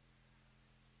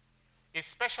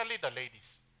 Especially the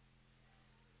ladies.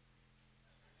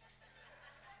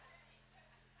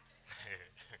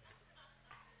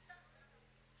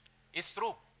 It's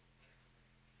true.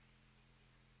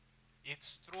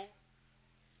 It's true,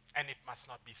 and it must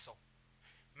not be so.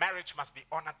 Marriage must be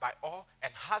honored by all,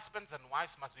 and husbands and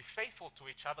wives must be faithful to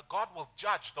each other. God will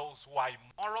judge those who are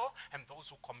immoral and those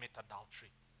who commit adultery.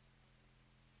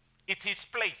 It's his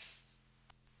place.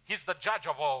 He's the judge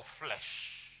of all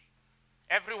flesh.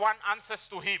 Everyone answers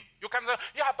to him. You can say,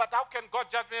 yeah, but how can God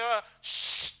judge me?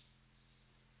 Shh.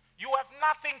 You have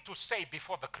nothing to say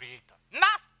before the Creator.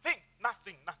 Nothing.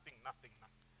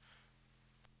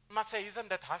 You must say, isn't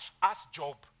that harsh? Ask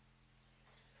Job.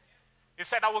 He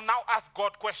said, I will now ask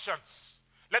God questions.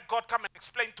 Let God come and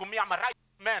explain to me. I'm a right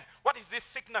man. What is this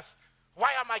sickness? Why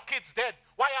are my kids dead?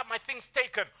 Why are my things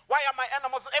taken? Why are my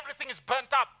animals? Everything is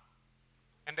burnt up.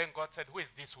 And then God said, who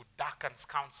is this who darkens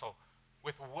counsel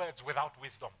with words without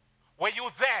wisdom? Were you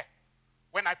there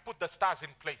when I put the stars in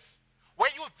place? Were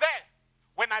you there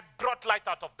when I brought light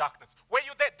out of darkness? Were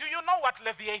you there? Do you know what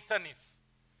Leviathan is?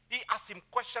 He asked him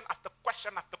question after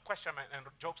question after question. And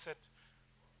Job said,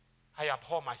 I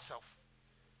abhor myself.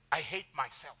 I hate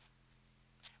myself.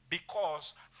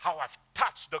 Because how I've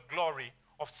touched the glory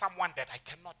of someone that I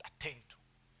cannot attain to.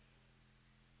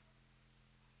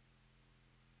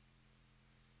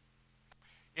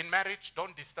 In marriage,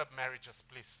 don't disturb marriages,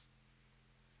 please.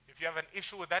 If you have an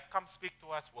issue with that, come speak to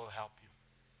us, we'll help you.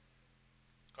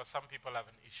 Because some people have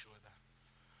an issue with that.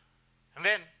 And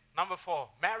then, number 4,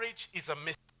 marriage is a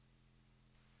mystery.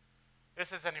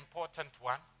 This is an important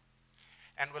one.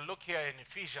 And we'll look here in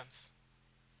Ephesians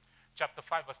chapter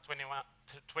 5, verse 21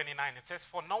 to 29. It says,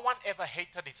 for no one ever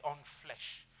hated his own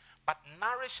flesh, but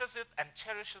nourishes it and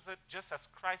cherishes it just as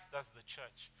Christ does the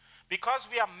church. Because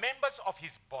we are members of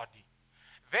his body.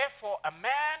 Therefore, a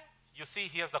man, you see,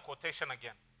 here's the quotation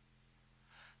again.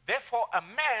 Therefore, a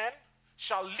man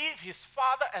shall leave his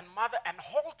father and mother and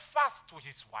hold fast to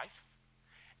his wife,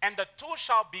 and the two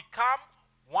shall become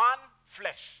one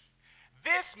flesh.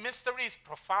 This mystery is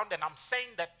profound, and I'm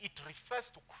saying that it refers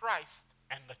to Christ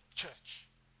and the church.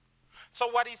 So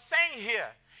what he's saying here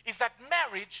is that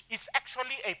marriage is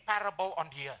actually a parable on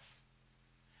the earth.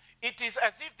 It is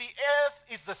as if the earth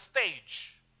is the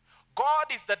stage.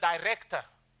 God is the director.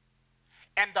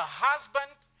 And the husband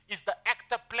is the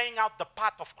actor playing out the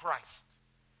part of Christ.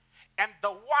 And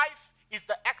the wife is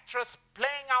the actress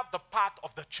playing out the part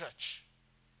of the church.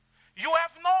 You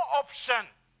have no option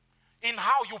in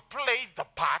how you play the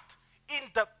part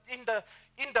in the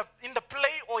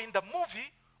play or in the movie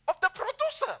of the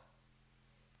producer.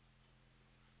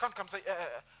 Can't come say,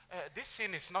 this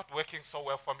scene is not working so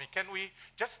well for me. Can we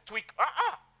just tweak?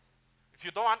 If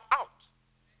you don't want, out.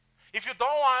 If you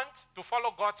don't want to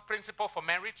follow God's principle for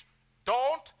marriage,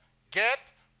 don't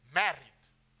get married.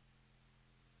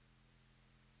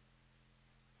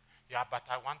 Yeah, but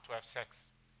I want to have sex.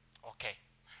 Okay,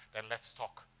 then let's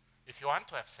talk. If you want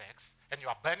to have sex and you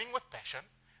are burning with passion,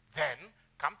 Then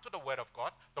come to the Word of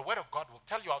God. The Word of God will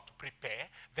tell you how to prepare.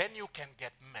 Then you can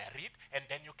get married, and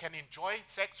then you can enjoy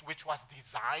sex which was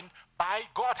designed by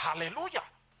God. Hallelujah.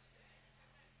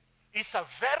 It's a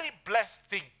very blessed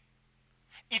thing.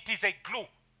 It is a glue.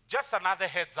 Just another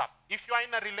heads up. If you are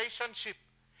in a relationship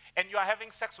and you are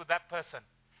having sex with that person,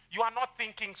 you are not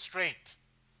thinking straight.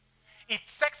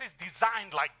 Sex is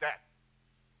designed like that.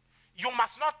 You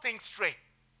must not think straight.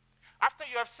 After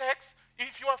you have sex,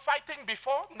 if you are fighting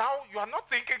before, now you are not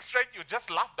thinking straight. You just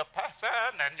love the person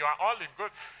and you are all in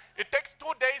good. It takes 2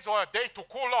 days or a day to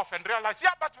cool off and realize,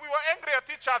 yeah, but we were angry at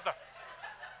each other.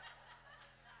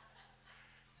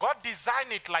 God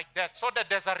designed it like that so that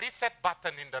there's a reset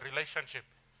button in the relationship.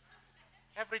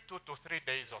 Every 2 to 3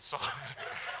 days or so.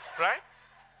 Right?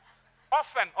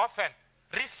 Often.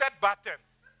 Reset button.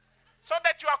 So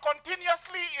that you are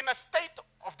continuously in a state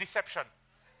of deception.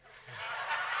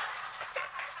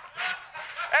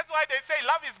 That's why they say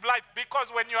love is blind. Because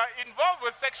when you are involved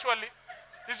with sexually,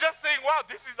 it's just saying, wow,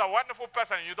 this is a wonderful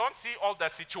person. You don't see all the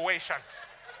situations.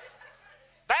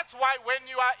 That's why when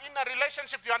you are in a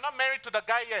relationship, you are not married to the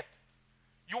guy yet.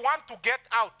 You want to get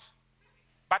out,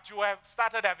 but you have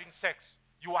started having sex.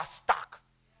 You are stuck.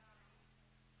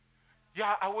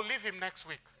 Yeah, I will leave him next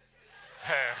week.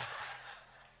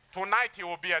 Tonight he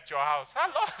will be at your house.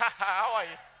 Hello, how are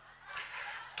you?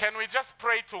 Can we just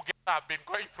pray together? I've been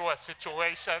going through a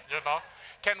situation,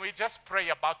 Can we just pray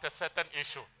about a certain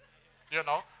issue?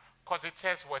 Because it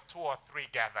says where 2 or 3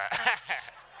 gather.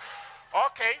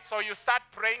 Okay, so you start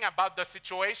praying about the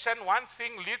situation. One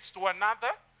thing leads to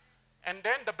another. And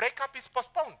then the breakup is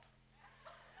postponed.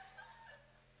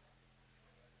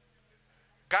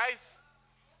 Guys,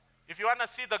 if you want to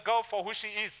see the girl for who she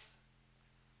is,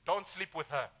 don't sleep with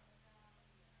her.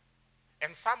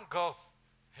 And some girls,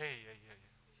 hey.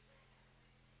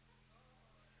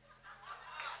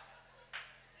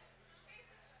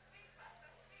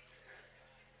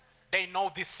 They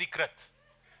know this secret.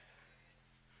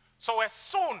 So as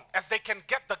soon as they can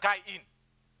get the guy in,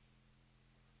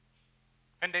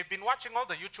 and they've been watching all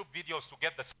the YouTube videos to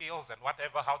get the skills and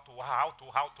whatever, how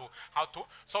to,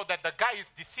 so that the guy is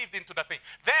deceived into the thing.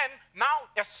 Then, now,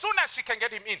 as soon as she can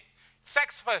get him in,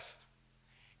 sex first.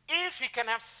 If she can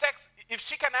have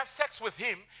sex with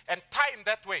him and tie him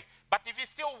that way, but if he's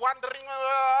still wondering,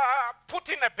 put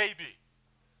in a baby.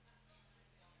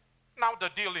 Now the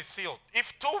deal is sealed.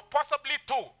 If 2, possibly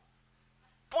 2.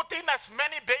 Put in as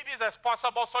many babies as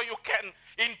possible so you can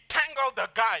entangle the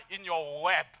guy in your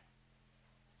web.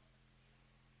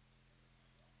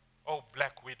 Oh,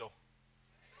 Black Widow.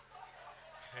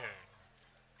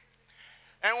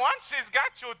 And once she's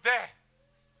got you there,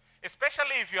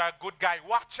 especially if you're a good guy,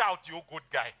 watch out, you good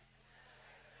guy.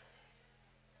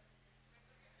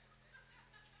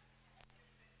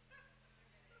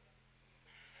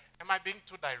 Am I being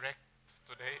too direct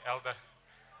today, Elder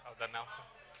Nelson?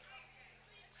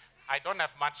 I don't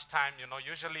have much time,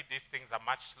 Usually these things are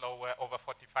much slower, over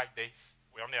 45 days.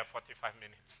 We only have 45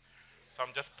 minutes. So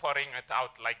I'm just pouring it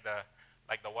out like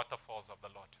the waterfalls of the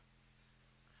Lord.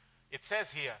 It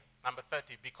says here, number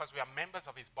 30, because we are members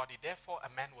of his body, therefore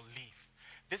a man will leave.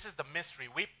 This is the mystery.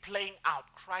 We're playing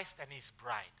out Christ and his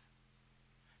bride.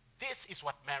 This is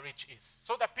what marriage is.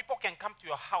 So that people can come to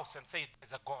your house and say,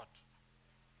 there's a God.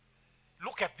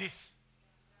 Look at this.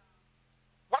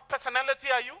 What personality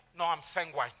are you? No, I'm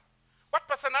sanguine. What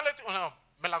personality? Oh, no,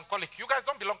 melancholic. You guys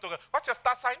don't belong together. What's your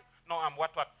star sign? No, I'm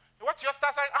what? What's your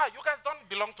star sign? You guys don't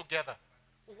belong together.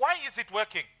 Why is it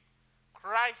working?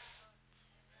 Christ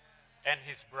and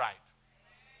his bride.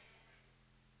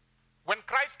 When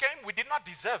Christ came, we did not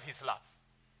deserve his love.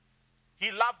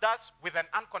 He loved us with an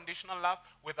unconditional love,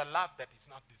 with a love that is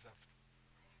not deserved.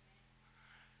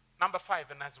 Number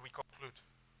 5, and as we conclude.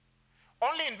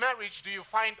 Only in marriage do you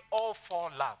find all 4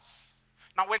 loves.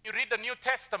 Now, when you read the New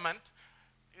Testament,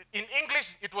 in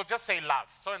English, it will just say love.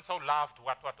 So-and-so loved,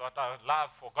 love,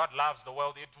 for God loves the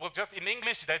world. It will just, in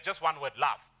English, there's just one word,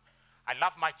 love. I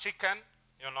love my chicken,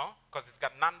 because it's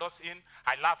got Nando's in.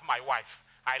 I love my wife.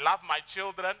 I love my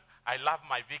children. I love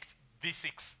my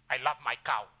V6. I love my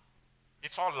cow.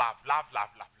 It's all love.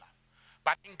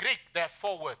 But in Greek, there are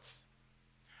 4 words.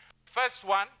 First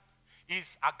one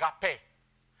is agape.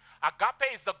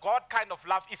 Agape is the God kind of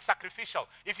love. It's sacrificial.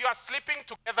 If you are sleeping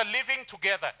together, living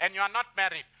together, and you are not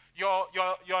married,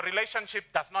 your relationship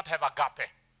does not have agape.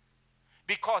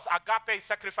 Because agape is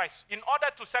sacrifice. In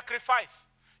order to sacrifice,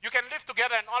 you can live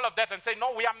together and all of that and say,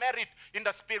 no, we are married in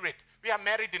the spirit. We are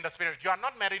married in the spirit. You are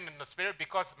not married in the spirit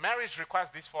because marriage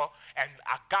requires this for, and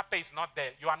agape is not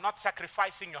there. You are not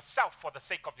sacrificing yourself for the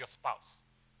sake of your spouse.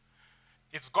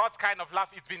 It's God's kind of love.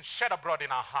 It's been shed abroad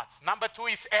in our hearts. Number 2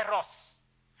 is eros.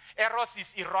 Eros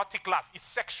is erotic love, it's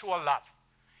sexual love.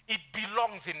 It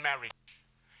belongs in marriage.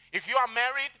 If you are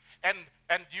married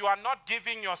and you are not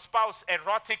giving your spouse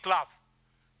erotic love,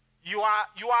 you are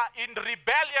in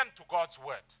rebellion to God's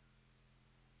word.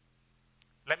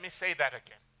 Let me say that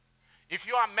again. If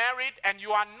you are married and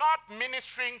you are not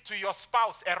ministering to your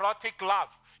spouse erotic love,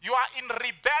 you are in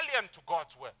rebellion to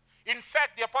God's word. In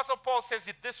fact, the Apostle Paul says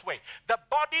it this way: the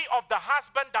body of the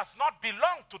husband does not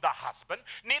belong to the husband,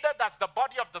 neither does the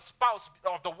body of the spouse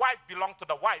of the wife belong to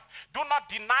the wife. Do not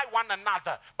deny one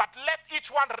another, but let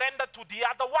each one render to the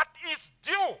other what is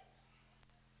due.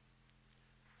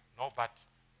 No, but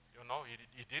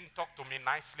he didn't talk to me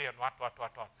nicely and what.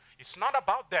 It's not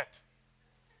about that.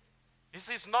 This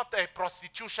is not a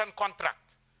prostitution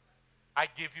contract. I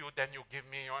give you, then you give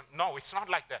me. No, it's not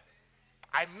like that.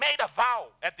 I made a vow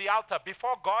at the altar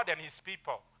before God and his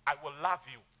people. I will love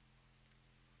you.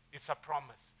 It's a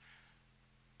promise.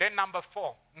 Then number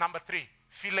 3,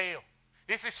 phileo.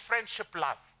 This is friendship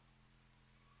love.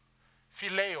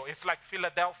 Phileo is like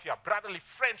Philadelphia, brotherly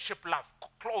friendship love,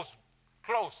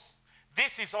 close.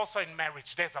 This is also in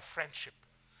marriage. There's a friendship.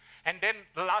 And then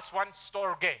the last one,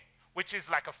 storge, which is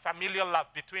like a familial love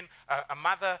between a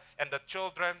mother and the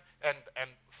children and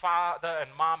father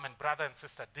and mom and brother and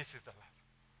sister. This is the love.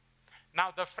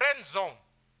 Now the friend zone.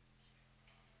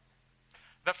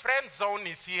 The friend zone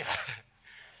is here.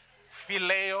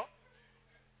 Phileo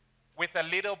with a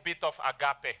little bit of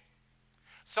agape.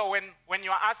 So when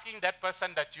you're asking that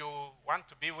person that you want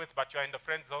to be with but you're in the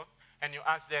friend zone and you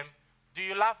ask them, do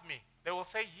you love me? They will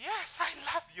say, yes, I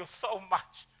love you so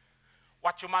much.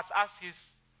 What you must ask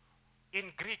is, in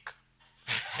Greek.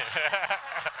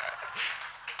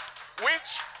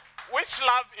 Which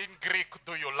love in Greek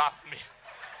do you love me?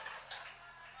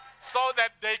 So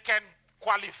that they can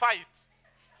qualify it.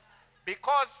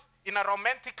 Because in a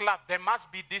romantic love, there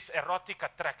must be this erotic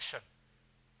attraction.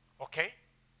 Okay?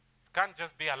 It can't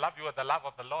just be, I love you with the love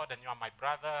of the Lord, and you are my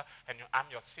brother, and I'm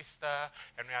your sister,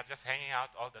 and we are just hanging out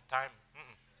all the time.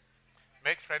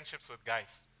 Make friendships with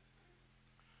guys.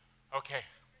 Okay.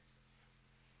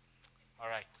 All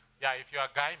right. Yeah, if you're a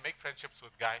guy, make friendships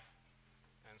with guys,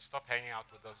 and stop hanging out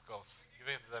with those girls. Give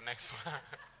it to the next one.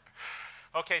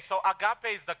 Okay, so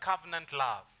agape is the covenant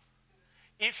love.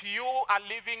 If you are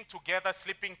living together,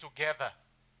 sleeping together,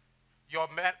 your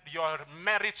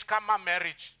marriage, karma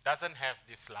marriage, doesn't have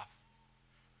this love.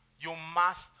 You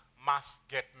must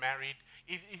get married.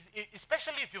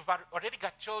 Especially if you've already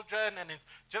got children and it's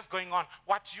just going on.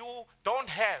 What you don't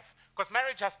have, because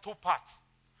marriage has 2 parts.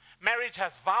 Marriage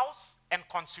has vows and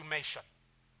consummation.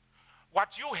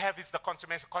 What you have is the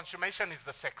consummation. Consummation is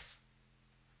the sex,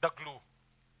 the glue,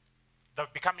 the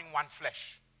becoming one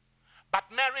flesh.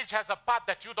 But marriage has a part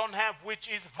that you don't have, which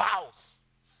is vows.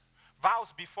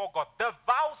 Vows before God. The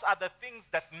vows are the things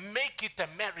that make it a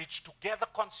marriage together,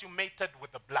 consummated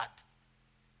with the blood.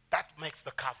 That makes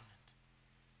the covenant.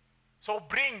 So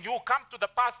come to the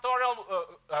pastoral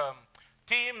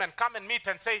team and come and meet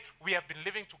and say, we have been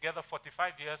living together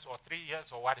 45 years or 3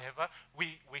 years or whatever.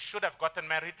 We should have gotten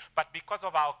married, but because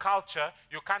of our culture,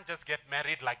 you can't just get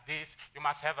married like this. You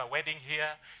must have a wedding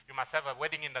here. You must have a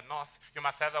wedding in the north. You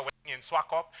must have a wedding in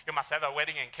Swakop. You must have a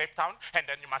wedding in Cape Town. And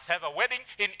then you must have a wedding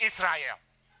in Israel.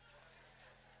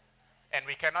 And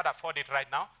we cannot afford it right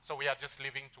now, so we are just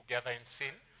living together in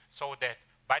sin, so that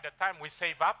by the time we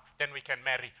save up, then we can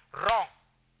marry. Wrong.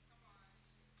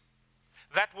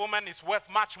 That woman is worth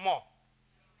much more.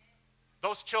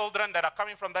 Those children that are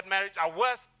coming from that marriage are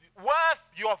worth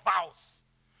your vows.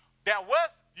 They are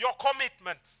worth your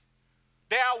commitments.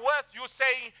 They are worth you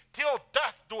saying, till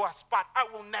death do us part, I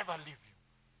will never leave you.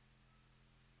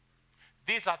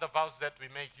 These are the vows that we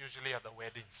make usually at the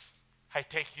weddings. I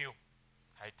take you.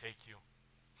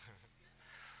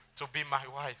 To be my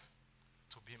wife.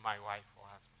 To be my wife or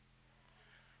husband.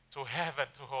 To have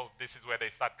and to hold. This is where they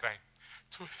start crying.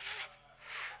 To have.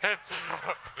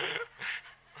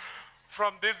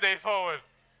 From this day forward,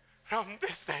 for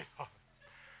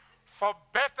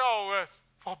better or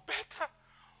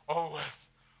worse,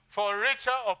 for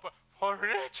richer or for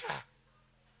richer,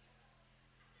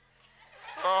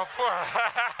 or poor,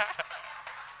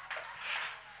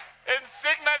 in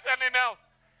sickness and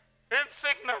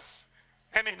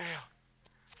in health,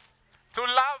 to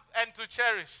love and to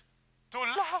cherish,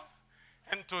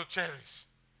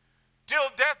 till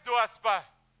death do us part.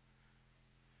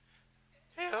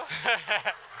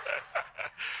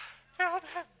 Till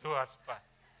death do us part.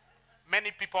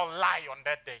 Many people lie on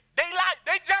that day. They lie.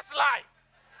 They just lie.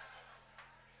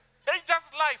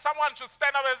 Someone should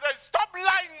stand up and say, stop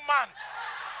lying, man.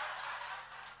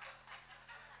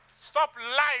 Stop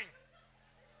lying.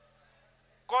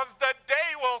 Because the day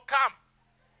will come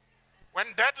when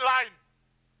deadline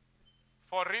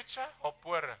for richer or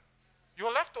poorer. You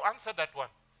will have to answer that one.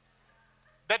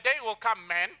 The day will come,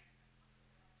 man,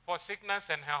 for sickness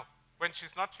and health. When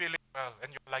she's not feeling well.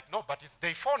 And you're like, no, but it's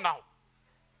day 4 now.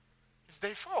 It's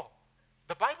day 4.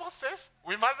 The Bible says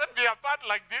we mustn't be apart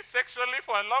like this sexually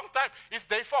for a long time. It's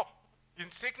day 4.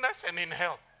 In sickness and in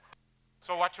health.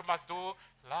 So what you must do,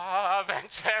 love and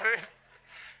cherish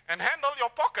and handle your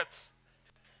pockets.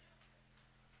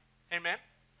 Amen.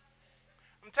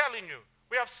 I'm telling you,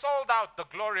 we have sold out the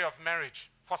glory of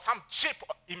marriage for some cheap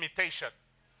imitation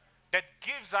that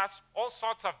gives us all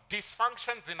sorts of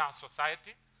dysfunctions in our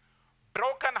society,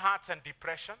 broken hearts and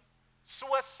depression,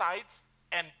 suicides,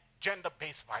 and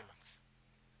gender-based violence.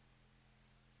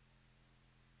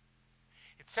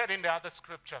 It said in the other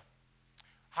scripture,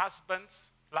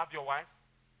 husbands, love your wife.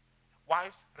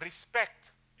 Wives,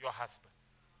 respect your husband.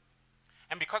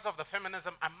 And because of the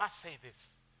feminism, I must say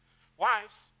this.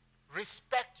 Wives,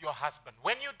 respect your husband.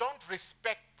 When you don't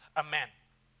respect a man,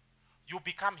 you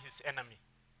become his enemy.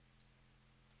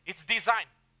 It's design.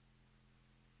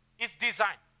 It's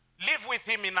design. Live with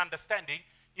him in understanding.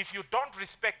 If you don't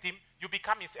respect him, you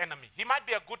become his enemy. He might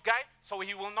be a good guy, so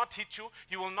he will not hit you.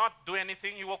 He will not do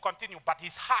anything. He will continue. But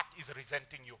his heart is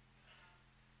resenting you.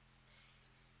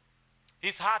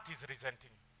 His heart is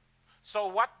resenting you. So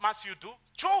what must you do?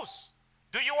 Choose.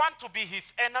 Do you want to be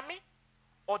his enemy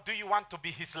or do you want to be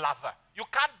his lover? You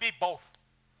can't be both.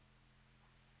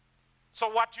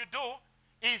 So what you do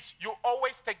is you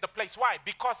always take the place. Why?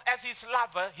 Because as his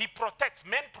lover, he protects.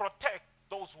 Men protect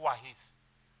those who are his.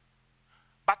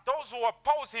 But those who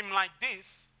oppose him like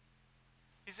this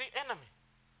is the enemy.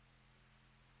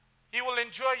 He will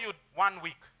enjoy you 1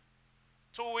 week,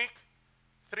 2 weeks,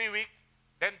 3 weeks.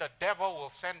 Then the devil will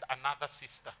send another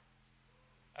sister.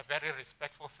 A very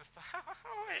respectful sister.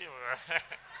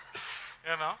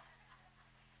 You know?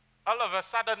 All of a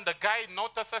sudden, the guy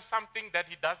notices something that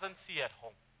he doesn't see at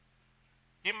home.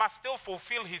 He must still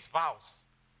fulfill his vows.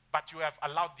 But you have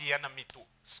allowed the enemy to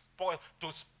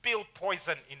spill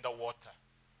poison in the water.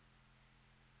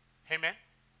 Amen?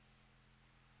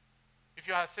 If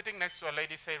you are sitting next to a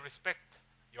lady, say, respect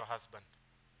your husband.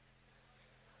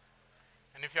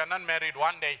 And if you are not married,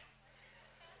 one day,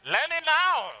 learn it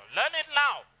now. Learn it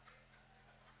now.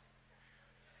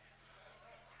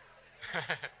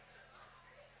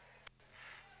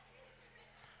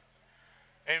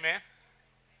 Amen.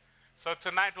 So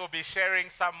tonight we'll be sharing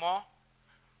some more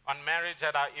on marriage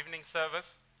at our evening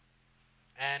service.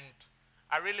 And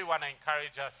I really want to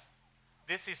encourage us.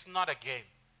 This is not a game.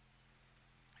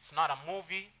 It's not a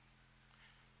movie.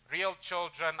 Real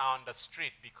children are on the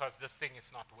street because this thing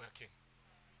is not working.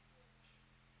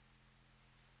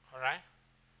 All right?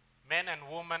 Men and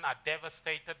women are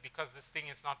devastated because this thing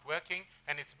is not working.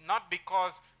 And it's not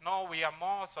because, no, we are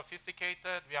more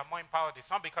sophisticated, we are more empowered. It's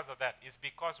not because of that. It's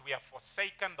because we have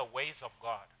forsaken the ways of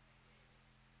God.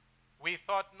 We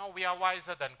thought, no, we are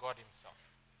wiser than God himself.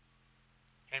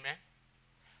 Amen?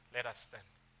 Let us stand.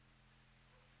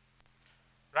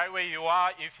 Right where you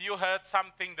are, if you heard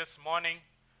something this morning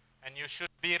and you should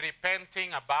be repenting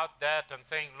about that and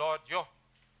saying, Lord,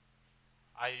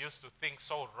 I used to think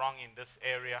so wrong in this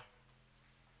area.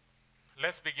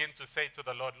 Let's begin to say to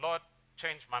the Lord, Lord,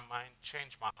 change my mind,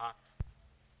 change my heart.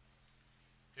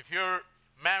 If you're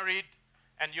married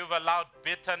and you've allowed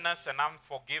bitterness and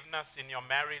unforgiveness in your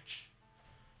marriage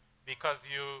because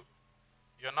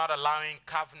you're not allowing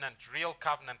covenant, real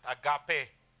covenant, agape,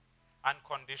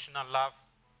 unconditional love,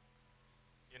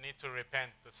 you need to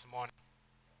repent this morning.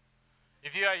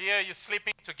 If you are here, you're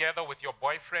sleeping together with your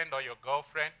boyfriend or your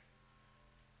girlfriend,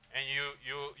 and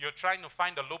you're trying to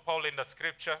find a loophole in the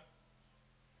scripture,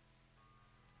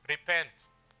 repent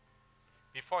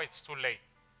before it's too late,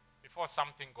 before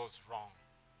something goes wrong.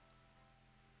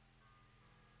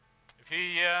 If you're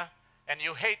here and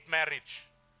you hate marriage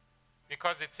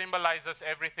because it symbolizes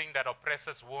everything that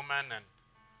oppresses women and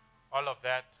all of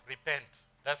that, repent.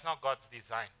 That's not God's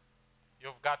design.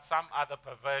 You've got some other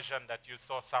perversion that you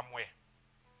saw somewhere.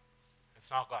 It's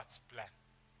not God's plan.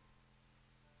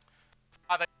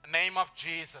 Father, in the name of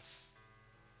Jesus,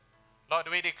 Lord,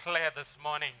 we declare this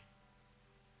morning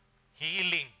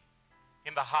healing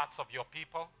in the hearts of your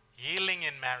people, healing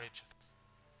in marriages.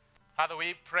 Father,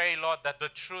 we pray, Lord, that the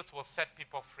truth will set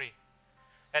people free,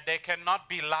 that there cannot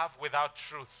be love without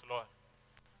truth, Lord.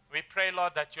 We pray,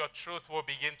 Lord, that your truth will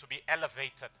begin to be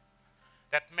elevated,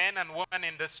 that men and women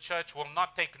in this church will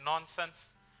not take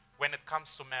nonsense when it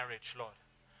comes to marriage, Lord.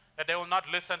 That they will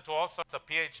not listen to all sorts of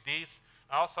PhDs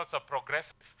and all sorts of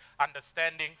progressive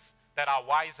understandings that are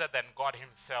wiser than God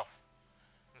himself.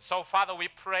 And so, Father, we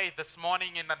pray this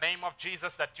morning in the name of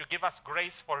Jesus that you give us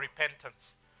grace for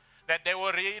repentance, that there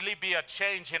will really be a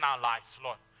change in our lives,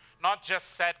 Lord. Not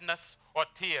just sadness or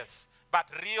tears, but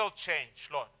real change,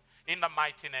 Lord, in the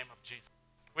mighty name of Jesus.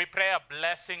 We pray a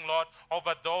blessing, Lord,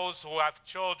 over those who have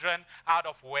children out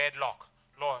of wedlock,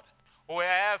 Lord, who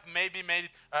have maybe made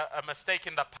a mistake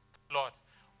in the past, Lord.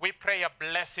 We pray a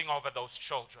blessing over those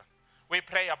children. We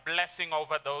pray a blessing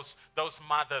over those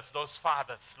mothers, those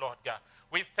fathers, Lord God.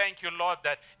 We thank you, Lord,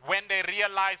 that when they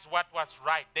realized what was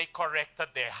right, they corrected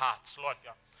their hearts, Lord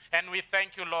God. And we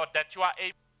thank you, Lord, that you are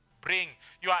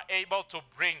able to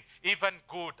bring even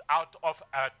good out of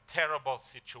a terrible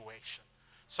situation.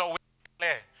 So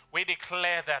we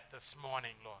declare that this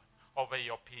morning, Lord, over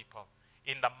your people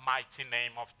in the mighty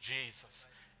name of Jesus.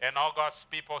 And all God's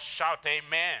people shout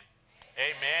amen.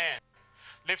 Amen.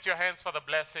 Lift your hands for the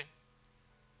blessing.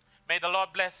 May the Lord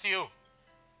bless you.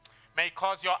 May He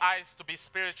cause your eyes to be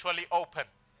spiritually open.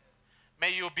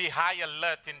 May you be high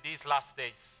alert in these last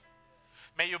days.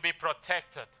 May you be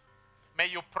protected. May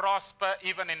you prosper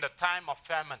even in the time of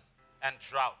famine and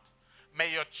drought.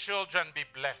 May your children be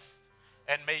blessed.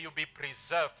 And may you be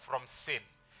preserved from sin.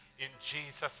 In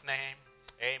Jesus' name,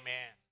 amen.